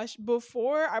 Oh gosh,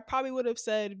 before I probably would have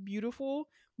said Beautiful,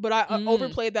 but I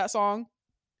overplayed that song.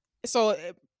 So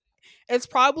it's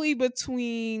probably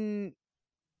between.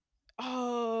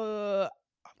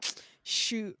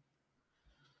 Shoot.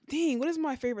 Dang, what is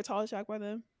my favorite title track by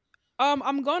them?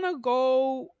 I'm gonna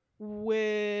go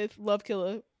with Love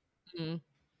Killer. Mm.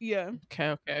 Yeah.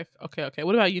 Okay.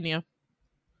 What about you, Nia?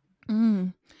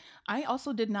 I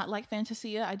also did not like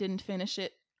Fantasia. I didn't finish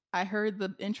it. I heard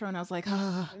the intro and I was like,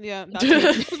 Yeah.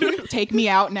 That's take me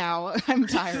out now. I'm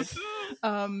tired.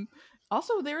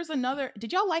 Also, there's another.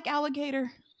 Did y'all like Alligator?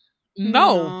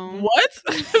 No. No. What?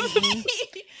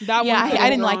 that Yeah, one I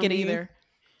didn't like grew it on me. either.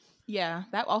 Yeah,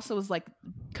 that also was like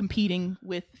competing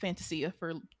with Fantasia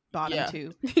for bottom Yeah.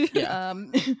 too. Yeah.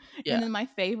 Yeah. And then my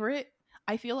favorite,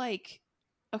 I feel like,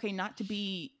 okay, not to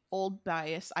be old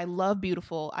bias, I love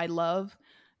Beautiful.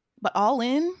 But All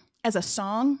In as a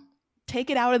song, take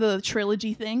it out of the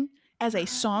trilogy thing as a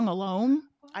song alone.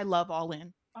 I love All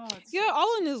In. Oh, it's Yeah,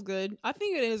 All In is good. I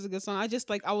think it is a good song. I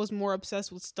just I was more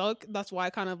obsessed with Stuck. That's why I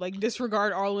kind of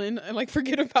disregard All In and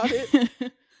forget about it.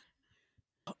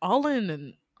 All in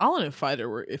and Fighter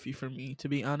were iffy for me, to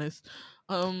be honest.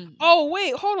 Oh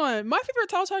wait, hold on. My favorite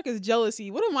title track is Jealousy.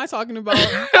 What am I talking about?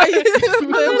 It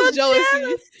was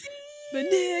Jealousy. The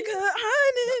nigga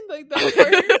hiding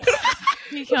that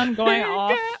part. Keon going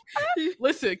off.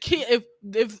 Listen,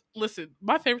 listen,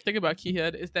 my favorite thing about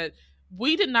Keyhead is that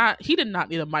he did not need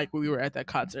a mic when we were at that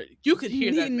concert. You could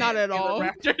hear that Not man at in all. the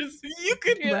rafters. You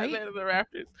could hear Right? that man in the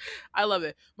rafters. I love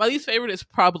it. My least favorite is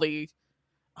probably,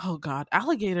 oh god,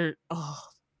 Alligator. Oh,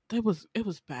 it was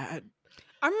bad.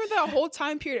 I remember that whole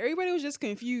time period. Everybody was just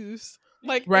confused.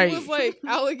 Like Right. it was like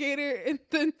Alligator and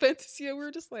then Fantasia. We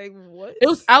were just like, what? It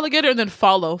was Alligator and then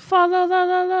Follow. Follow la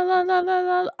la la la la la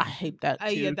la. I hate that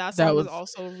too. Yeah, that song was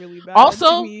also really bad.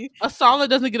 Also to me. a song that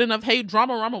doesn't get enough hate.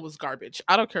 Drama Rama was garbage.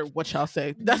 I don't care what y'all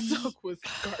say. That song was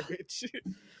garbage.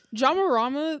 Drama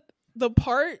Rama, the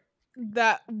part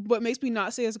that what makes me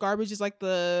not say it's garbage is like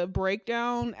the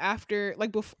breakdown after,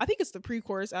 like, I think it's the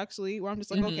pre-chorus actually, where I'm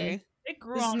just like, Mhm. okay, It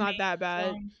grew this is on not me, that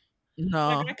bad. so,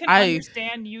 No, like, I can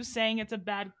understand you saying it's a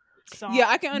bad song. Yeah,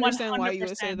 I can understand why you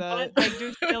would say 100%, that. but I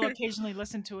do still occasionally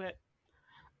listen to it.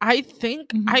 I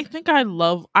think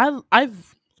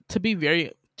I've to be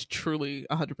very truly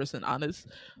 100% honest,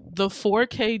 the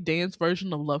 4K dance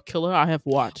version of Love Killer I have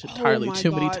watched entirely Oh my too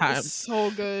many God, it's times.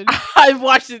 so good. I've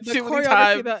watched it The too many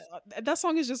choreography times. that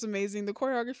song is just amazing. The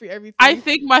choreography, everything. I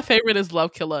think my favorite is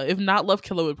Love Killer. If not Love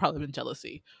Killer, it would probably been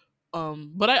Jealousy.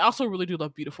 But I also really do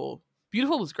love Beautiful.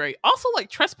 Beautiful was great. Also, like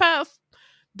Trespass,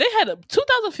 they had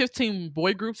 2015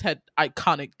 boy groups had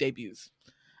iconic debuts,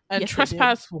 and Yes, they did.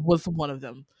 Trespass was one of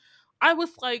them. I was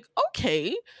like,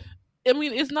 okay. I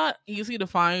mean, it's not easy to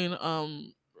find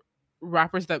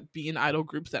rappers that be in idol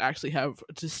groups that actually have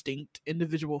distinct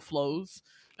individual flows.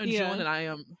 And Yeah. Juan and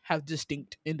I have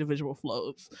distinct individual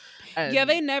flows. And Yeah,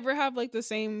 they never have like the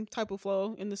same type of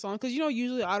flow in the song, because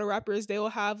usually idol rappers, they will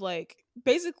have like,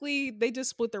 basically they just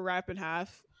split the rap in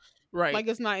half. right. Like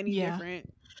it's not any Yeah.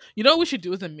 different. You know what we should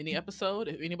do as a mini episode,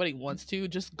 if anybody wants to,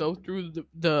 just go through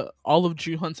the all of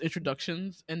Juhan's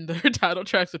introductions and their title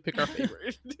tracks and pick our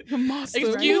favorite.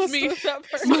 Excuse me.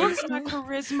 What's my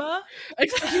charisma?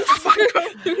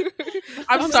 Excuse me.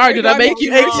 I'm sorry, did I make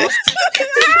you anxious?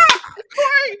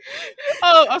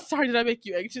 Oh, I'm sorry, did I make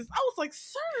you anxious? I was like,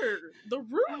 sir, the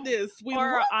rudeness. We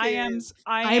Or love I it.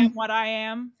 am what I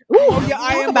am. Ooh, yeah,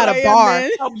 I am about what I a am, bar.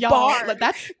 man. Y'all, Bar. like,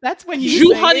 that's when you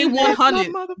Jew say Honey it.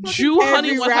 100. Jew Honey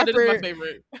Every 100 is my rapper-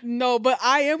 favorite. No, but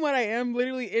I am what I am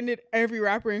literally ended every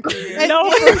rapper in career. And No,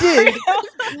 it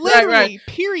did. Literally, right.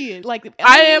 period. Like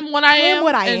I am what I I am am.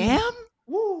 what I and am.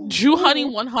 Woo. Jew Honey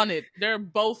 100. They're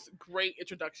both great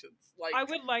introductions. Like I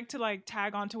would like to like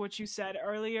tag on to what you said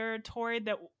earlier, Tori,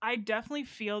 that I definitely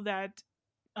feel that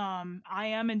I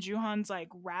am and Juhan's like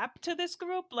rap to this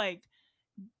group, like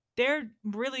they're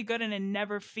really good and it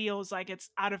never feels like it's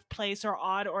out of place or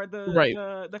odd, or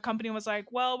the company was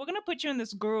like, well, we're gonna put you in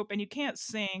this group and you can't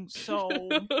sing, so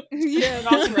Yeah,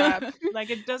 y'all rap. Like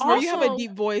it doesn't Or you have a Also-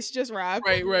 deep voice, just rap.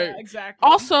 right. Yeah, exactly.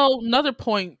 Also, another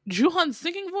point, Juhan's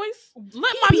singing voice.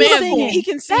 Let my He man singing. go. He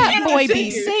can sing. That He can boy sing.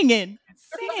 be singing.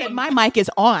 Sing. He said, my mic is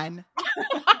on.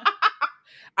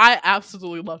 I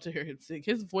absolutely love to hear him sing.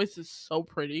 His voice is so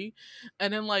pretty.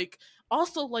 And then like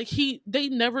also like they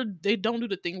don't do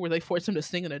the thing where they force him to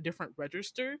sing in a different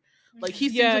register. Like he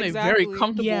sings Yeah, in a exactly. very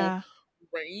comfortable Yeah.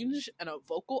 range and a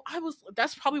vocal.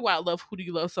 That's probably why I love Who Do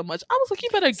You Love so much. I was like, you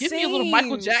better give me a little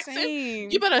Michael Jackson. Same.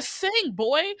 You better sing,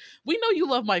 boy. We know you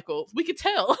love Michael. We can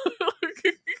tell.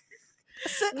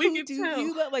 we can tell.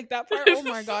 You like that part. Oh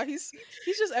my god, he's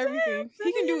just everything.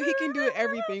 He can do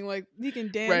everything. Like he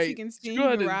can dance, he Right. can sing, he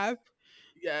Good can is- rap.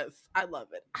 Yes, I love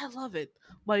it.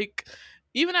 Like,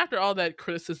 even after all that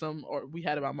criticism or we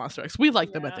had about Monster X, we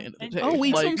like them at the Yeah. end of the And- day. Oh,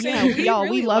 we That's what I'm like, saying. yeah, We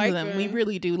we really love like them. We them.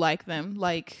 really do like them.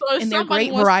 Like, So if and they're somebody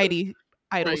great wants to- variety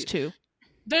idols Right. too.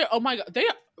 they oh my god,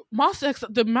 Monster X,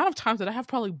 the amount of times that I have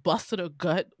probably busted a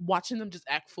gut watching them just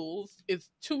act fools is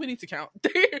too many to count.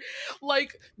 They're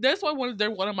like, that's why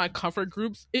they're one of my comfort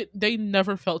groups. They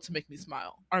never felt to make me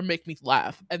smile or make me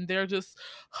laugh, and they're just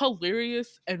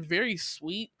hilarious and very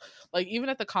sweet. Like even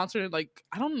at the concert, like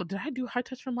I don't know, did I do high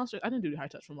touch for Monster? I didn't do high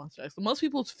touch for Monster X. Most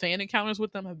people's fan encounters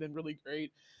with them have been really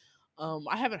great.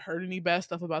 I haven't heard any bad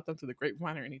stuff about them through the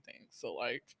grapevine or anything. So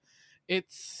like, it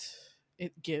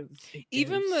gives.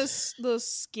 Even the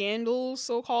scandals,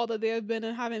 so called, that they have been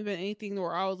in, haven't been anything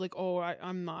where I was like, oh,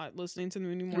 I'm not listening to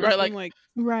them anymore. Right, It's been like-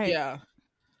 Right. Yeah.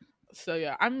 So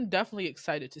yeah, I'm definitely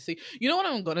excited to see. You know what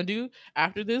I'm gonna do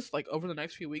after this? Like over the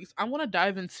next few weeks, I want to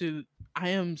dive into I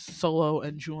Am solo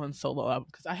and Juhan solo album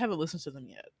because I haven't listened to them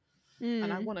yet,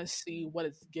 and I want to see what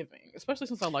it's giving. Especially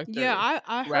since I like their I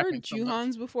heard rapping so much.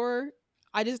 Juhan's before.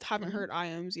 I just haven't Mhm. heard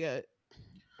IM's yet.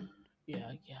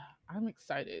 Yeah, I'm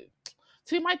excited.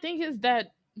 See, my thing is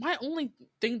that my only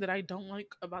thing that I don't like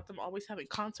about them always having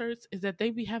concerts is that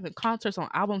they be having concerts on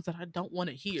albums that I don't want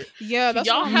to hear. Yeah, Can that's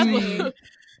y'all what I'm have saying.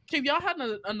 can y'all have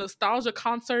a nostalgia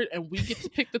concert and we get to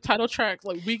pick the title track,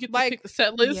 like we get to Like, pick the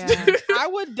set list? yeah. I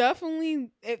would definitely,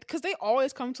 because they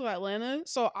always come to Atlanta,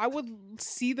 so I would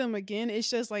see them again. It's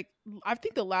just like, I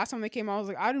think the last time they came out, I was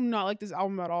like, I do not like this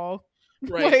album at all.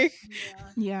 Right. Like, Yeah.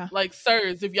 Yeah. Like,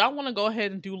 sirs, if y'all want to go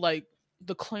ahead and do like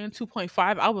the Clan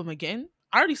 2.5 album again,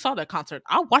 I already saw that concert.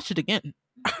 I'll watch it again.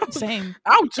 Same.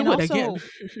 I'll do And it again. also,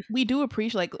 we do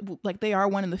appreciate like they are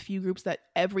one of the few groups that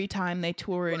every time they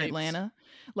tour in Right. Atlanta,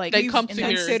 like They We've come to here.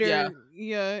 considered,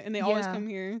 Yeah. and they always Yeah. come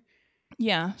here.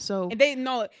 Yeah, so And they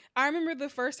no, I remember the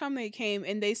first time they came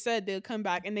and they said they'd come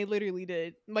back, and they literally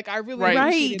did. Like I really Right.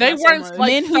 appreciated They that so weren't much. like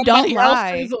Men who don't somebody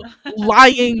lie. else's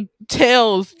lying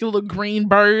tales. The little green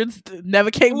birds that never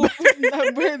came Ooh,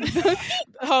 back.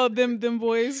 oh, them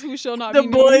boys who shall not The be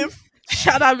named. boys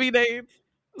shall not be named.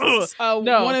 Ugh.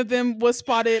 No. One of them was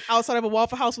spotted outside of a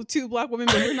Waffle House with 2 black women,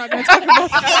 but we're not going to talk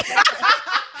about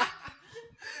that.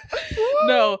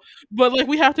 No, but like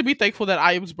we have to be thankful that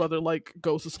Iam's brother like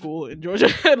goes to school in Georgia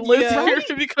and lives Yeah. here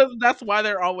because that's why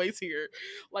they're always here.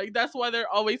 Like that's why they're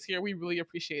always here. We really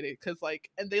appreciate it because like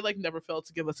and they like never failed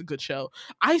to give us a good show.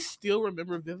 I still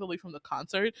remember vividly from the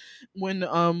concert when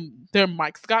their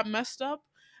mics got messed up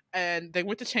and they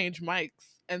went to change mics.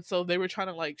 And so they were trying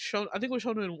to like show. I think we're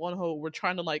showing in one hole. We're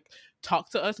trying to like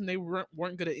talk to us, and they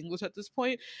weren't good at English at this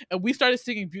point. And we started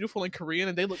singing "Beautiful" in Korean,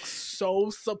 and they looked so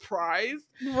surprised.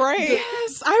 Right.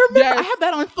 yes, I remember. Yes. I have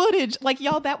that on footage. Like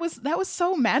y'all, that was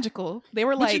so magical. They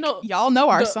were But like, you know, y'all know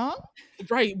our the- song.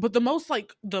 Right, but the most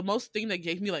thing that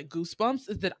gave me like goosebumps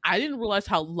is that I didn't realize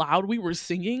how loud we were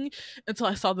singing until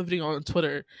I saw the video on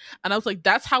Twitter, and I was like,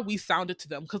 "That's how we sounded to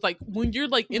them." Because like when you're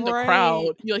like in the Right.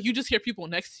 crowd, you just hear people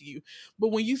next to you, but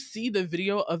when you see the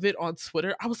video of it on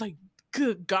Twitter, I was like,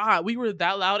 "Good God, we were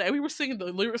that loud and we were singing the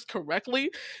lyrics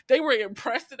correctly." They were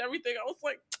impressed and everything. I was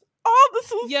like, "Oh,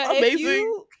 this is Yeah,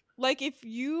 amazing." if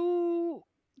you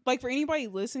like for anybody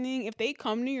listening, if they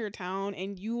come to your town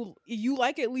and you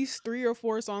like at least 3 or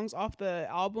 4 songs off the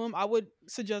album, I would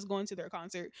suggest going to their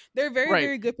concert. They're very Right.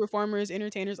 very good performers,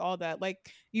 entertainers, all that. Like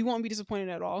you won't be disappointed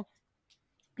at all.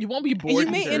 You won't be And bored.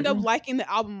 you may either. end up liking the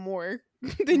album more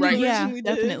than Right. you Yeah, originally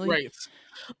did. definitely. Right.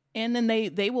 And then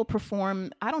they will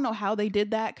perform. I don't know how they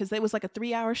did that because it was like a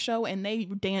 3-hour show, and they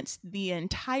danced the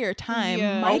entire time.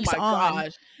 Yeah. Oh Mics my on.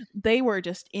 gosh. They were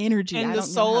just energy. And I the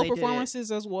don't know how solo they did it.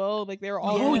 performances as well. Like they were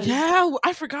all Oh Yes. yeah,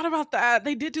 I forgot about that.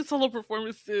 They did do solo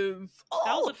performances.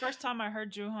 That was Oh, the first time I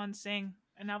heard Juhan sing,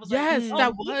 and I was Yes, like,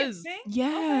 that "Oh, he can was. sing?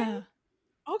 Yeah.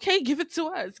 okay. Give it to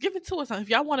us. Give it to us. If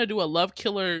y'all want to do a Love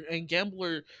Killer and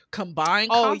Gambler combined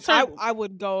Oh, concert, I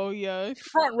would go. Yeah.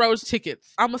 front row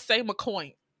tickets. I'ma say my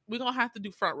coin. We're gonna have to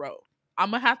do front row.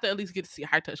 I'm gonna have to at least get to see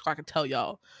High Touch so I can tell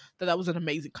y'all that was an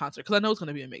amazing concert because I know it's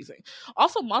gonna be amazing.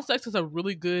 Also, Monsta X is a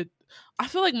really good. I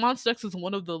feel like Monsta X is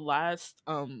one of the last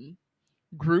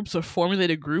groups or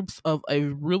formulated groups of a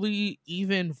really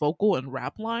even vocal and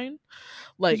rap line.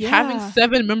 Like having Yeah.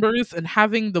 7 members and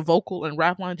having the vocal and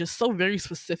rap line just so very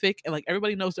specific and like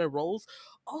everybody knows their roles.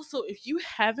 Also, if you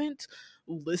haven't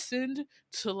listened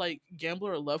to like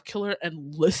Gambler or Love Killer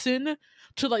and listen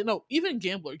to like no, even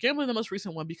Gambler the most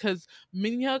recent one because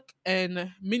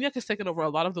Minhyuk has taken over a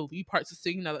lot of the lead parts of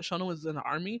singing now that Shona was in the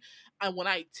army. And when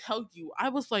I tell you, I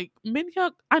was like,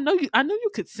 Minhyuk, I know you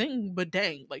could sing, but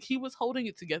dang, like he was holding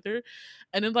it together.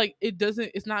 And then like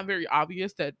it's not very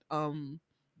obvious that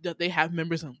that they have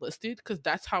members enlisted because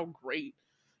that's how great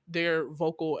their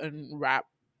vocal and rap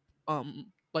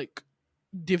like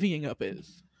divvying up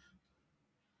is.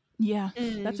 Yeah.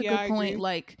 That's a yeah, I good point. agree.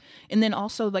 Like, and then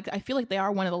also, like, I feel like they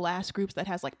are one of the last groups that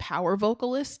has like power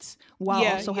vocalists while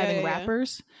Yeah, also yeah, having yeah.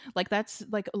 rappers. Like, that's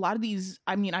like a lot of these.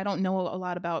 I mean, I don't know a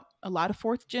lot about a lot of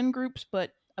 4th gen groups,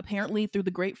 but apparently through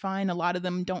the grapevine, a lot of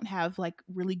them don't have like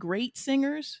really great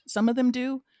singers. Some of them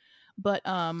do, but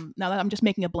now that I'm just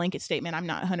making a blanket statement, I'm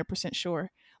not 100%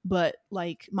 sure. But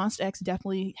like, Monsta X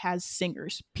definitely has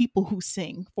singers, people who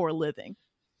sing for a living.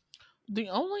 The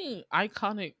only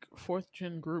iconic 4th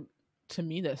gen group to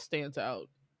me that stands out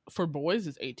for boys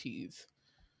is ATEEZ.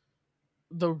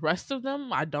 The rest of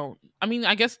them, I don't. I mean,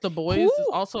 I guess the boys is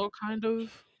Who- also kind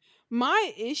of.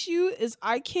 My issue is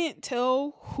I can't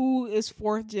tell who is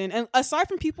 4th gen, and aside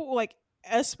from people like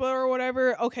Espa or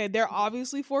whatever, okay, they're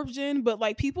obviously 4th gen, but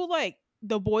like people like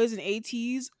the boys and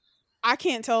ATs, I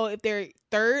can't tell if they're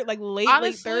third, like late third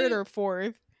Honestly, or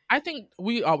 4th. I think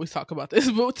we always talk about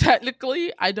this, but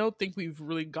technically, I don't think we've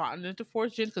really gotten into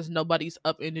 4th gen because nobody's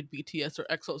upended BTS or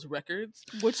EXO's records.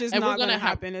 Which is And we're not gonna gonna have-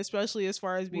 happen, especially as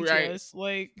far as Right. BTS.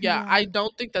 Like, Yeah, Yeah. I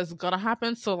don't think that's gonna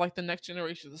happen. So like the next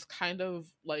generation is kind of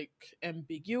like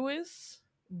ambiguous.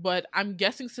 But I'm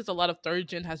guessing since a lot of 3rd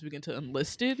gen has begun to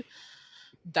enlisted,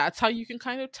 that's how you can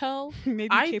kind of tell. maybe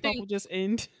I K-pop think- will just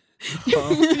end.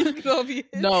 Um, That'll be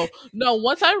it. no.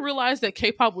 Once I realized that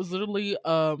K-pop was literally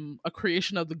a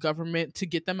creation of the government to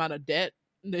get them out of debt,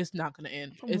 it's not gonna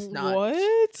end. It's not.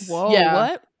 What? Whoa, Yeah.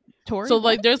 what? Tori, So what?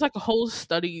 like, there's like a whole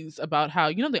studies about how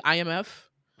the IMF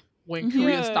when Korean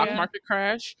Yeah, stock yeah. market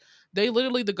crashed. They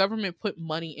literally, the government put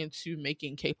money into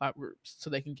making K-pop groups so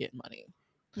they can get money.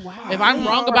 Wow. If I'm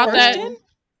wrong about that, Person?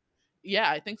 yeah,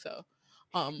 I think so.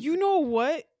 You know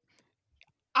what?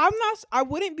 I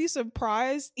wouldn't be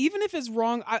surprised, even if it's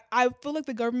wrong. I feel like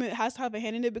the government has to have a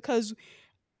hand in it, because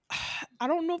I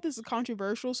don't know if this is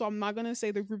controversial, so I'm not gonna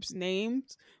say the group's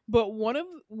names, but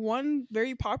one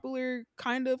very popular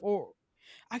kind of, or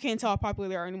I can't tell how popular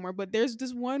they are anymore, but there's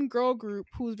this one girl group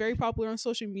who's very popular on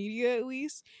social media, at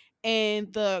least,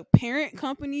 and the parent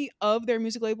company of their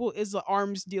music label is the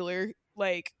arms dealer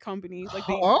like company, like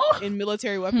they in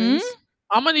military weapons.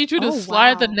 I'm gonna need you to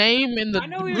slide the name in the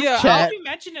group chat. You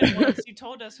mentioned it once. You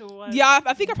told us who it was. Yeah,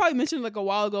 I think I probably mentioned it like a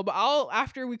while ago, but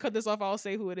after we cut this off, I'll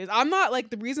say who it is. I'm not like,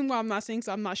 the reason why I'm not saying,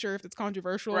 so I'm not sure if it's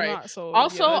controversial or not. So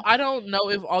also, yeah. I don't know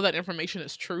if all that information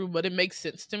is true, but it makes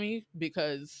sense to me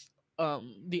because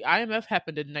the IMF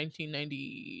happened in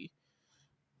 1990.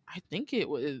 I think it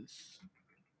was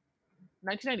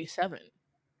 1997.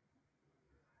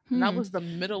 And that was the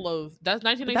middle of, that's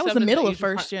 1997. That was the middle of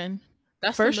first gen.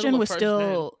 That's first gen was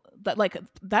still that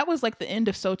was like the end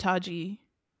of Sotaji,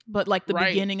 but like the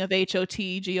beginning of HOT,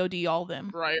 God, all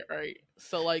them. Right.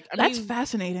 So like, that's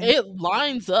fascinating. It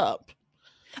lines up.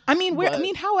 I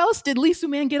mean, how else did Lee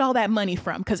Soo-man get all that money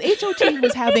from? Because HOT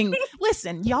was having.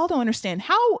 Listen, y'all don't understand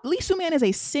how Lee Soo-man is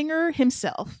a singer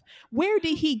himself. Where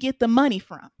did he get the money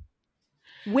from?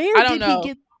 Where did he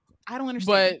get? I don't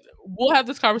understand. But we'll have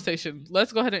this conversation.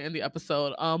 Let's go ahead and end the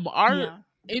episode. Our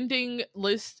ending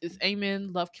list is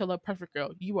Amen, Love Killer, Perfect Girl,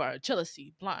 You Are,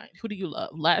 Jealousy, Blind, Who Do You Love,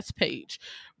 Last Page,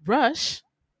 Rush,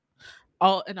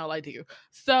 All and All I Do.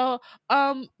 So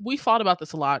we thought about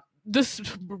this a lot. This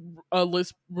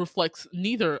list reflects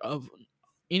neither of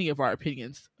any of our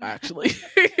opinions, actually.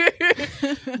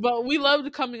 But we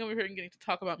loved coming over here and getting to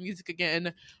talk about music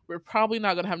again. We're probably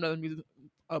not going to have another music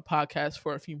podcast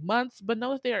for a few months, but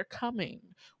know that they are coming.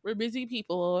 We're busy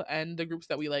people, and the groups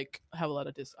that we like have a lot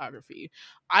of discography.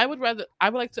 I would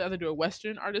like to either do a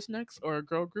Western artist next or a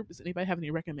girl group. Does anybody have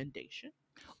any recommendation?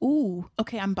 Ooh,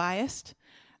 okay, I'm biased,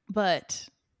 but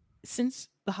since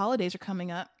the holidays are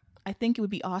coming up, I think it would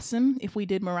be awesome if we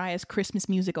did Mariah's Christmas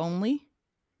music only,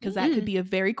 because that could be a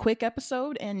very quick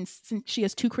episode. And since she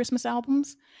has 2 Christmas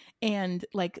albums, and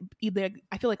like either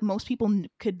I feel like most people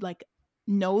could like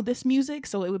know this music,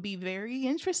 so it would be very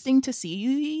interesting to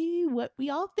see what we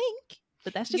all think.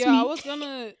 But that's just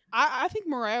me. I think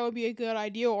Mariah would be a good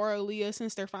idea, or Aaliyah,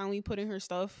 since they're finally putting her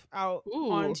stuff out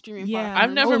on streaming platforms.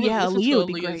 I've never listened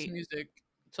to Aaliyah's music,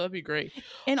 so that'd be great.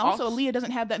 And also Aaliyah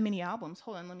doesn't have that many albums.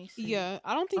 Hold on, let me see. Yeah,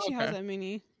 I don't think she has that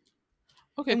many.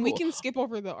 Okay, and we can skip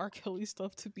over the R. Kelly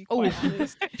stuff, to be quite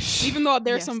honest. Even though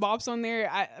there's some bops on there,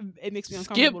 it makes me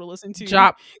uncomfortable to listen to.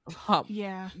 Jop, hop.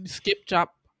 Yeah. Skip, jop,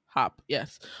 hop.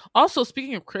 Yes. Also,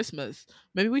 speaking of Christmas,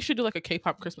 maybe we should do like a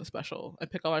K-pop Christmas special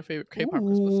and pick all our favorite K-pop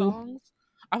Christmas songs.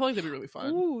 I feel like that'd be really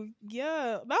fun. Ooh,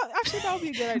 yeah. That would be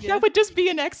a good idea. That would just be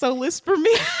an EXO list for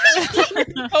me.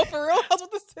 Oh, for real? I was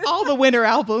about to say. All the winter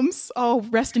albums. Oh,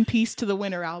 rest in peace to the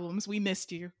winter albums. We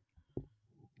missed you.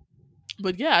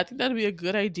 But yeah, I think that'd be a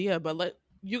good idea. But let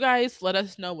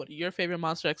us know what your favorite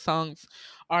Monster X songs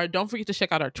are. Don't forget to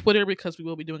check out our Twitter, because we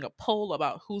will be doing a poll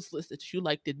about whose list that you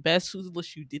liked it best, whose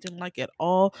list you didn't like at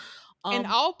all. And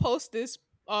I'll post this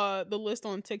the list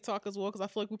on TikTok as well, because I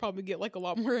feel like we probably get like a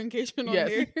lot more engagement on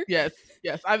there. Yes.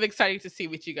 I'm excited to see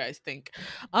what you guys think.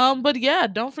 But yeah,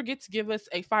 don't forget to give us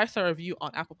a 5-star review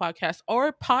on Apple Podcasts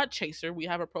or Podchaser. We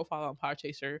have a profile on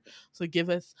Podchaser, so give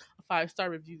us a 5-star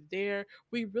review there.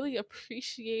 We really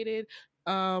appreciate it.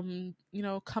 Come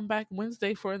back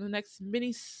Wednesday for the next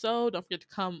mini-sode. Don't forget to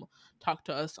come talk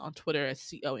to us on Twitter at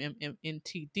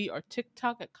COMMNTD or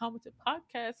TikTok at Commented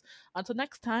Podcast. Until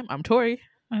next time, I'm Tori.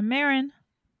 I'm Marin.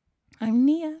 I'm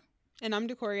Nia. And I'm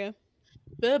Decoria.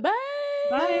 Bye-bye.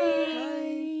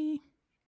 Bye.